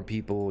 the more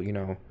people, you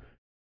know,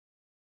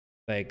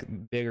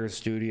 like bigger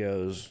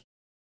studios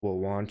will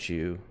want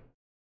you,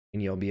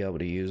 and you'll be able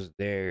to use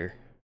their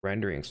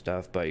rendering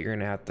stuff, but you're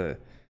gonna have to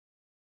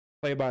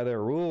play by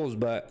their rules.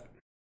 But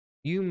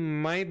you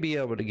might be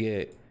able to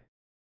get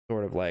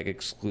sort of like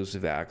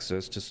exclusive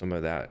access to some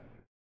of that,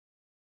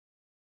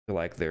 to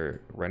like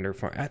their render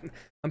farm.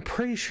 I'm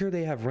pretty sure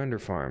they have render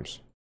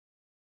farms.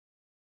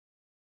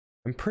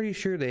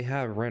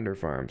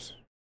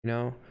 You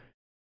know?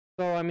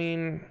 So I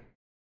mean,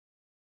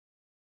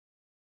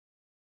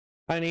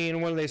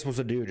 what are they supposed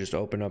to do? Just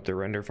open up their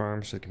render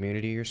farms to the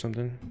community or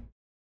something?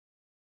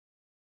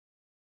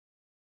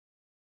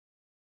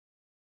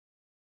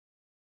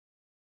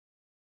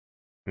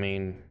 I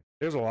mean,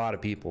 there's a lot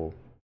of people.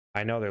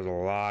 I know there's a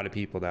lot of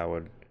people that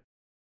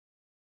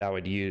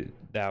would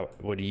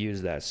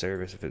use that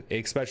service,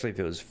 especially if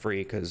it was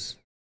free, because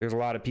there's a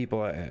lot of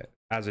people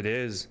as it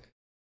is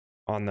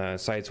on the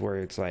sites where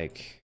it's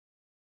like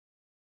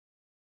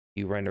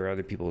you render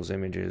other people's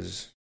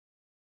images,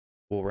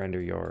 we'll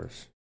render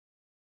yours.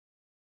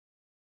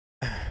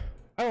 I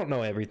don't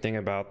know everything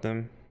about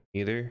them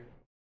either,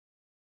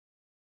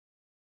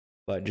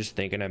 but just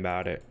thinking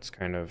about it, it's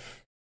kind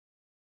of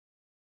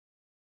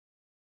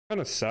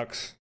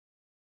sucks.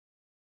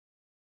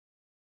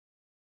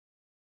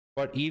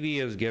 But Eevee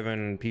has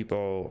given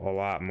people a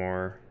lot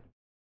more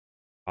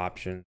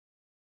options,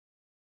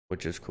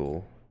 which is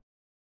cool.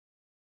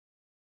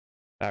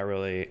 I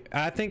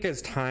think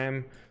it's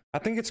kind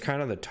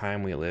of the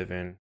time we live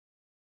in.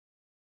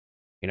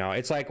 You know,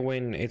 it's like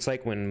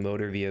when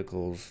motor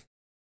vehicles,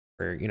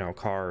 or you know,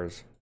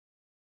 cars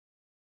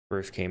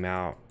first came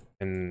out,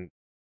 and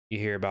you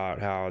hear about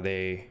how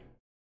they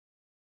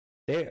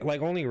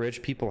like only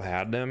rich people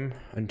had them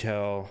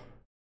until,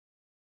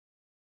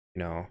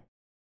 you know,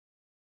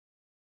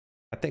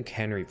 I think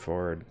Henry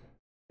Ford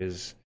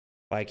is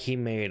like, he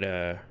made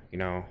you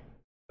know,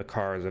 the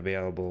cars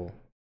available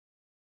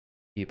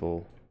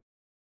people.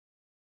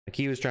 Like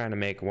he was trying to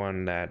make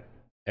one that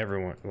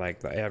everyone,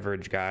 like the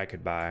average guy,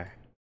 could buy.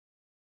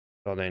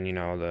 So then, you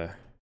know, the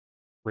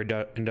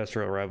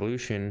Industrial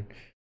Revolution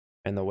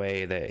and the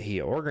way that he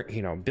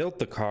built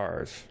the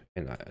cars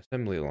in the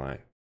assembly line.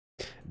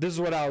 This is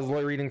what I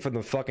was reading from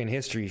the fucking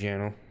History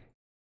Channel.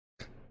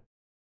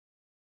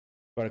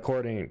 But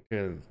according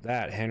to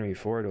that, Henry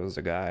Ford was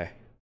the guy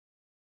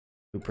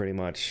who pretty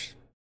much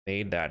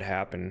made that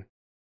happen.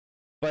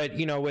 But,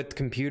 you know, with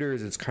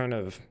computers, it's kind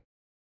of,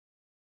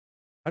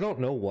 I don't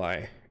know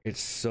why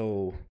it's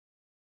so,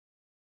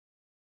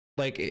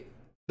 like,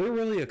 they're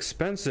really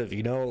expensive,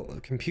 you know?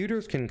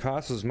 Computers can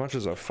cost as much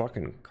as a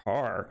fucking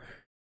car.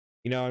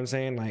 You know what I'm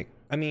saying? Like,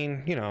 I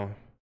mean, you know,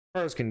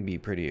 cars can be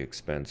pretty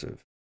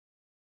expensive.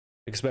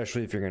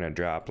 Especially if you're gonna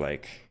drop,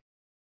 like,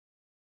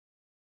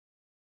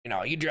 You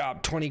know, you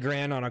drop 20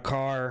 grand on a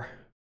car.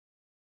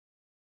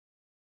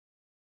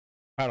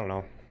 I don't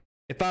know.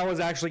 If I was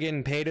actually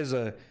getting paid as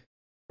a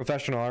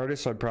professional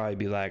artist, I'd probably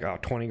be like, oh,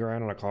 20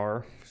 grand on a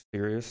car?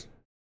 Serious?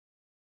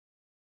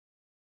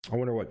 I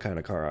wonder what kind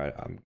of car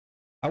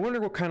I wonder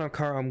what kind of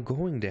car I'm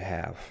going to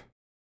have.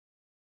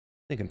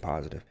 Thinking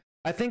positive.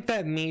 I think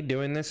that me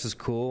doing this is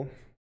cool.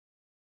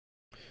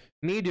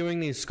 Me doing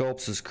these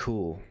sculpts is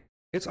cool.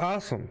 It's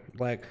awesome.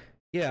 Like,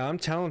 yeah, I'm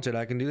talented.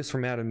 I can do this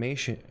from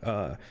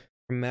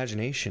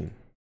imagination.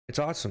 It's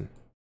awesome.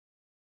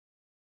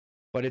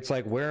 But it's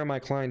like, where are my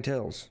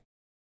clientels?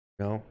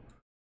 You know?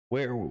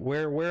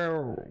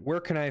 Where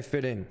can I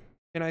fit in?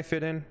 Can I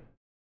fit in?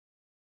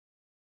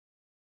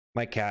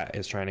 My cat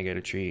is trying to get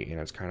a treat and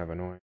it's kind of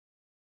annoying.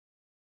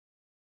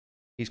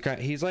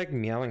 He's like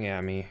meowing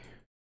at me.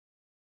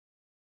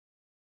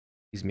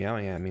 He's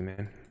meowing at me,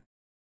 man.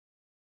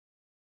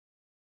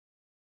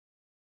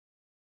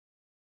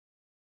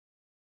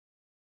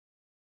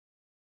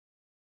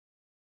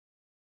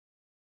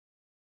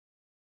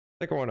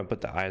 I think I want to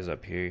put the eyes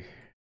up here.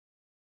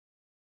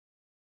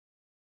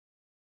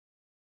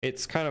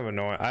 It's kind of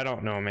annoying. I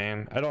don't know,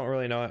 man. I don't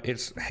really know.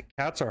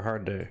 Cats are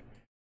hard to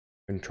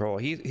control.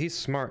 He's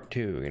smart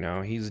too, you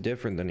know. He's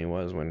different than he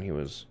was when he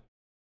was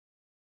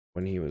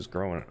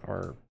growing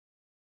or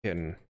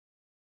kid.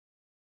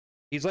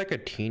 He's like a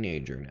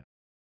teenager now.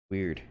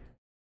 Weird.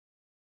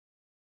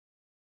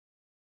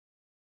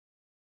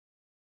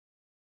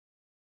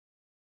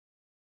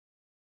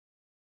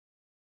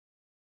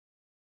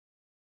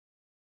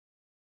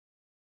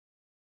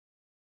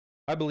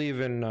 I believe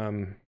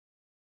in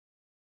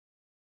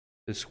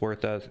this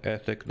worth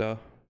ethic though.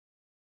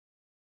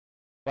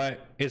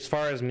 But as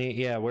far as me,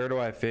 yeah, where do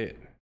I fit?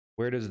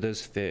 Where does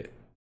this fit?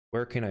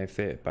 Where can I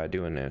fit by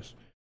doing this?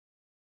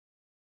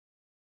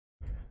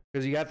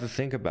 Because you have to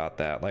think about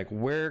that. Like,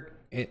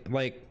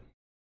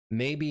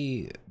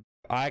 maybe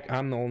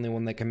I'm the only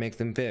one that can make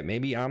them fit.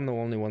 Maybe I'm the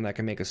only one that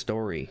can make a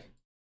story.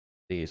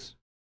 These.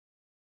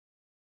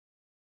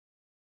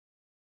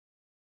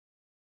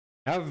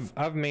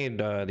 I've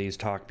made these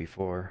talk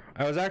before.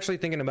 I was actually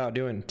thinking about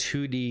doing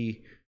 2D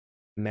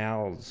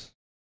mouths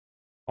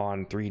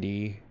on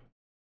 3D.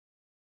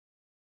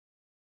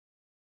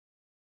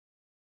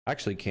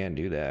 Actually can't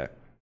do that.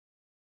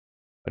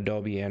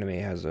 Adobe Anime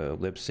has a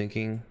lip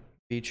syncing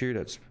feature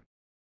that's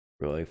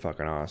really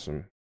fucking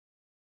awesome.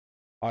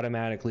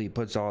 Automatically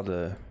puts all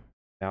the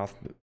mouth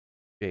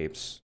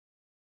shapes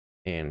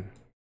in,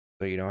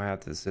 so you don't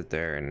have to sit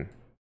there and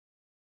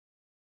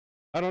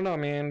I don't know,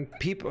 man.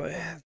 People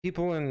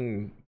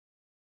in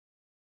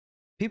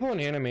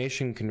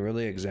animation can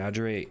really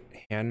exaggerate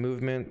hand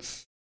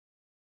movements.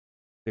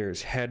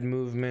 There's head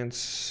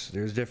movements.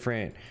 There's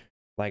different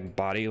like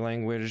body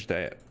language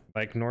that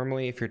like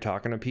normally if you're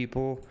talking to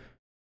people,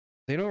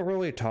 they don't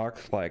really talk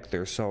like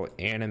they're so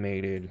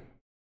animated.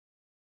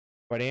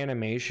 But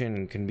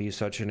animation can be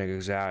such an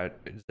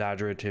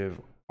exaggerative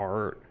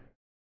art.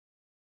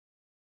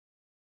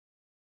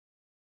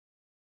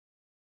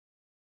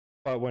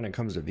 But when it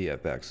comes to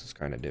VFX, it's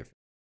kind of different.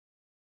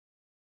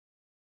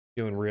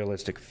 Doing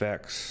realistic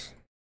effects.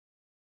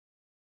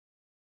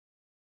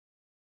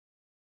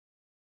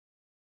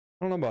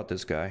 I don't know about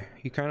this guy.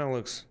 He kind of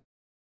looks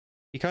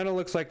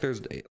like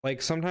there's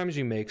like sometimes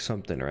you make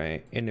something,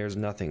 right? And there's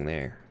nothing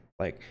there.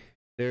 Like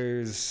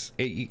it's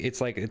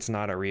like it's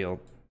not a real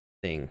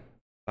thing.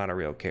 Not a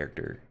real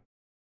character.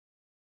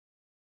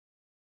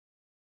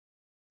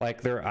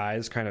 Like their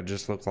eyes kind of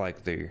just look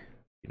like they're,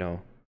 you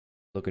know,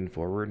 looking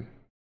forward.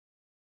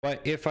 But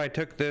if I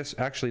took this,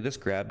 actually this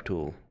grab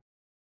tool,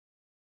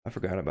 I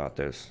forgot about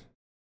this.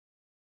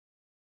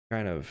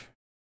 Kind of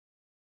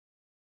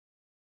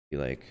be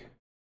like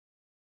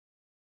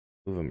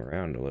move them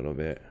around a little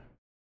bit.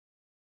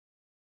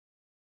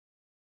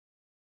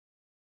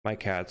 My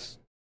cat's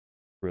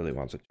really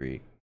wants a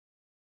treat.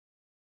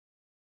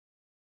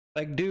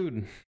 Like,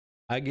 dude,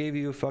 I gave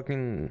you a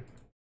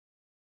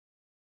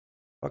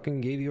I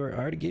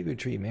already gave you a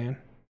treat, man.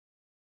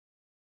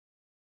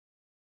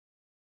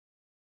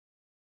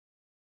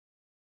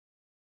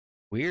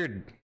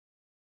 Weird.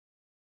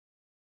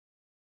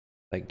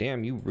 Like,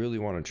 damn, you really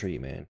want a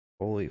treat, man.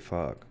 Holy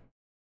fuck.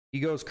 He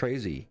goes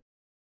crazy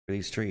for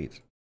these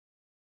treats.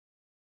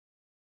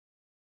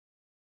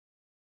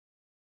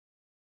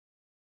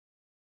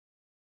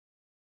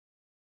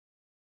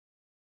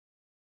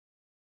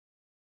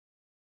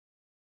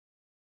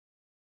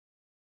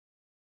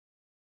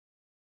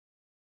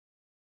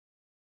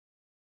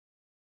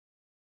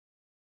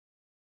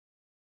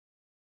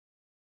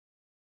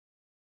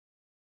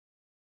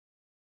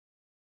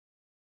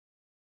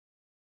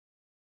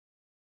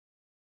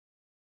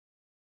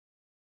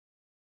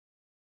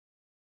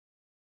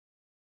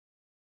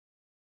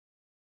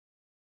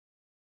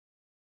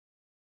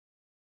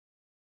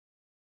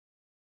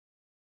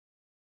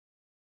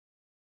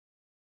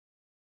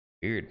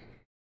 Weird.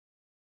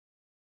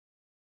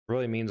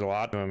 Really means a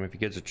lot to him if he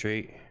gets a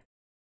treat.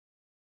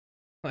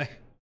 Like,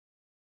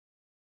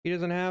 he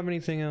doesn't have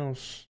anything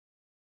else.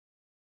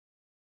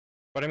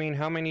 But I mean,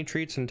 how many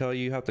treats until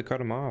you have to cut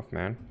him off,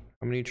 man?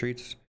 How many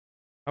treats?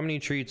 How many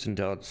treats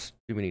until it's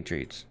too many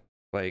treats?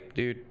 Like,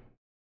 dude,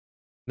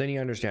 then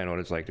you understand what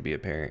it's like to be a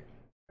parent.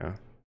 You know?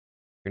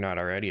 You're not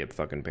already a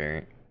fucking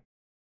parent.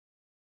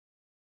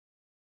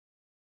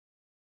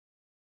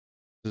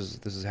 This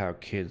is how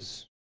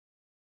kids.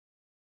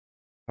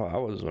 How I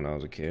was when I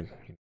was a kid.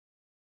 I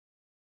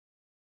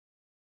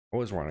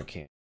always wanted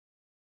candy.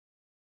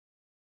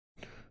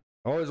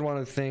 I always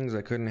wanted things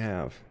I couldn't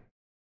have.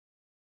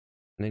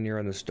 And then you're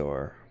in the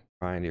store,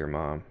 crying to your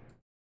mom.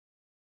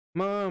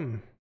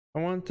 Mom, I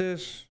want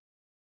this.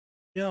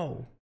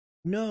 No,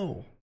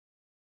 no.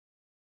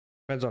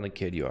 Depends on the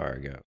kid you are, I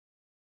guess.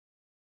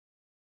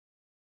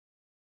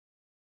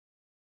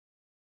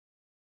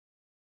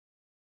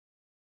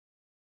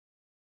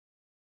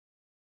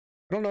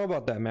 I don't know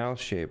about that mouth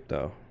shape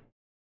though.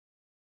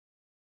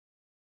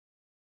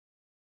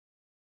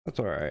 That's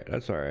alright,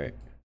 that's alright.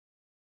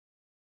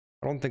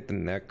 I don't think the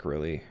neck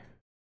really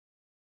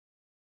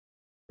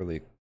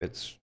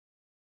fits.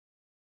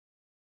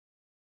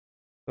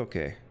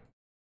 Okay.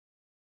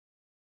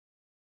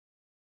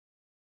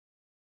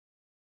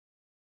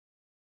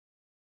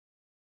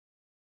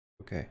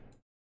 Okay.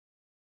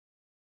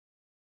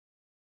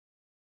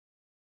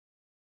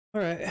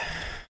 Alright.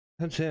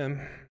 That's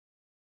him.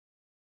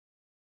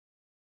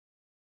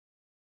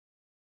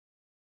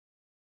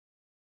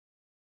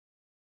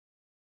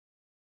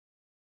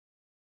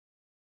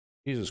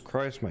 Jesus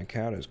Christ, my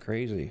cat is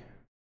crazy.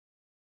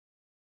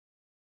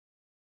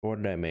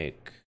 What did I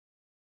make?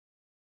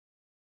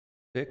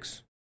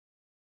 6?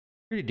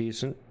 Pretty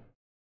decent.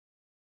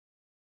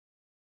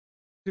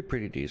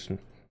 Pretty decent.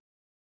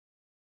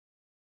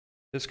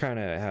 This kind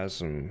of has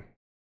some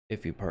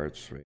iffy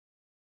parts, right?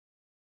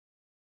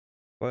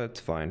 But it's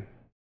fine.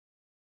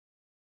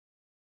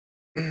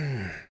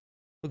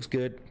 Looks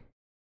good.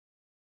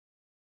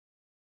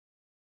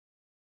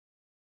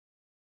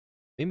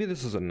 Maybe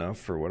this is enough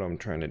for what I'm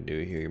trying to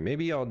do here.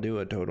 Maybe I'll do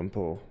a totem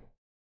pole.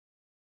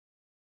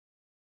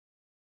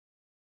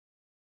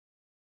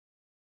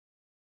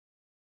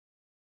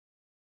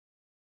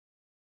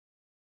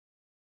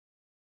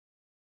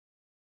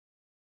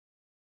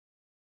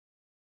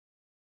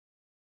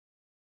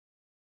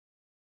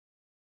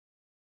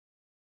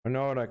 I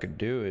know what I could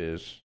do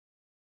is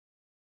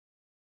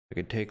I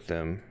could take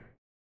them,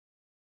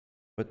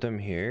 put them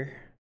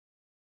here,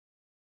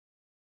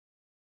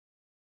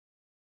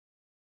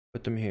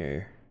 put them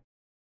here,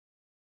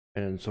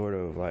 and then sort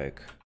of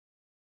like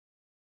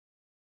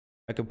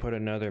I could put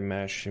another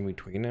mesh in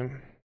between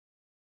them.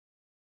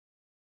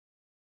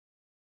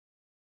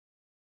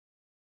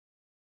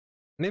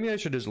 Maybe I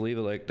should just leave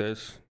it like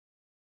this.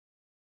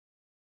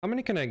 How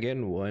many can I get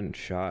in one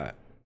shot?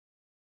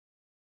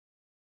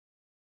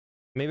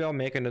 Maybe I'll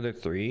make another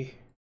 3.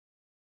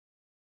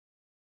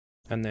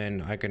 And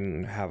then I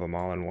can have them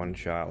all in one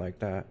shot like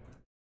that.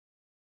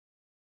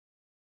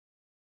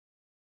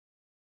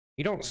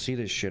 You don't see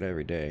this shit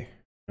every day.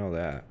 You know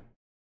that.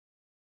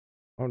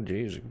 Oh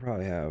geez, you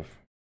probably have.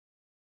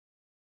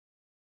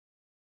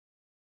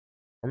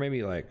 Or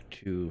maybe like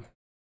 2.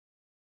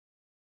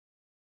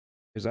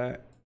 Is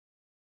that...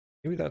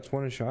 Maybe that's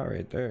one shot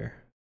right there.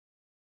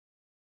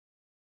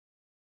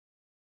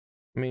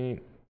 I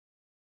mean...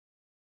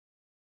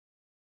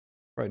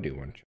 Probably do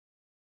one shot.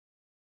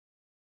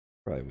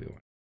 Probably be one.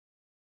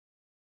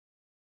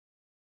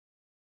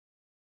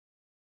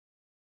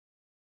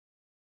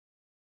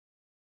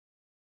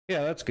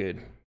 Yeah, that's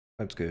good.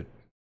 That's good.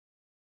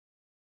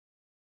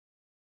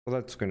 Well,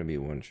 that's gonna be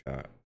one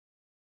shot.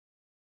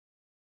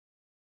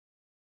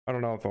 I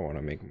don't know if I want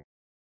to make more.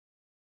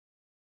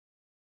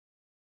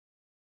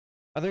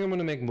 I think I'm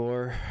gonna make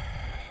more.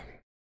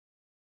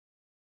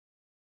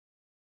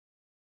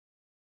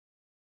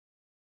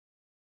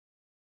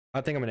 I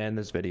think I'm gonna end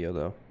this video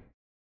though.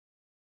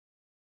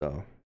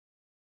 So.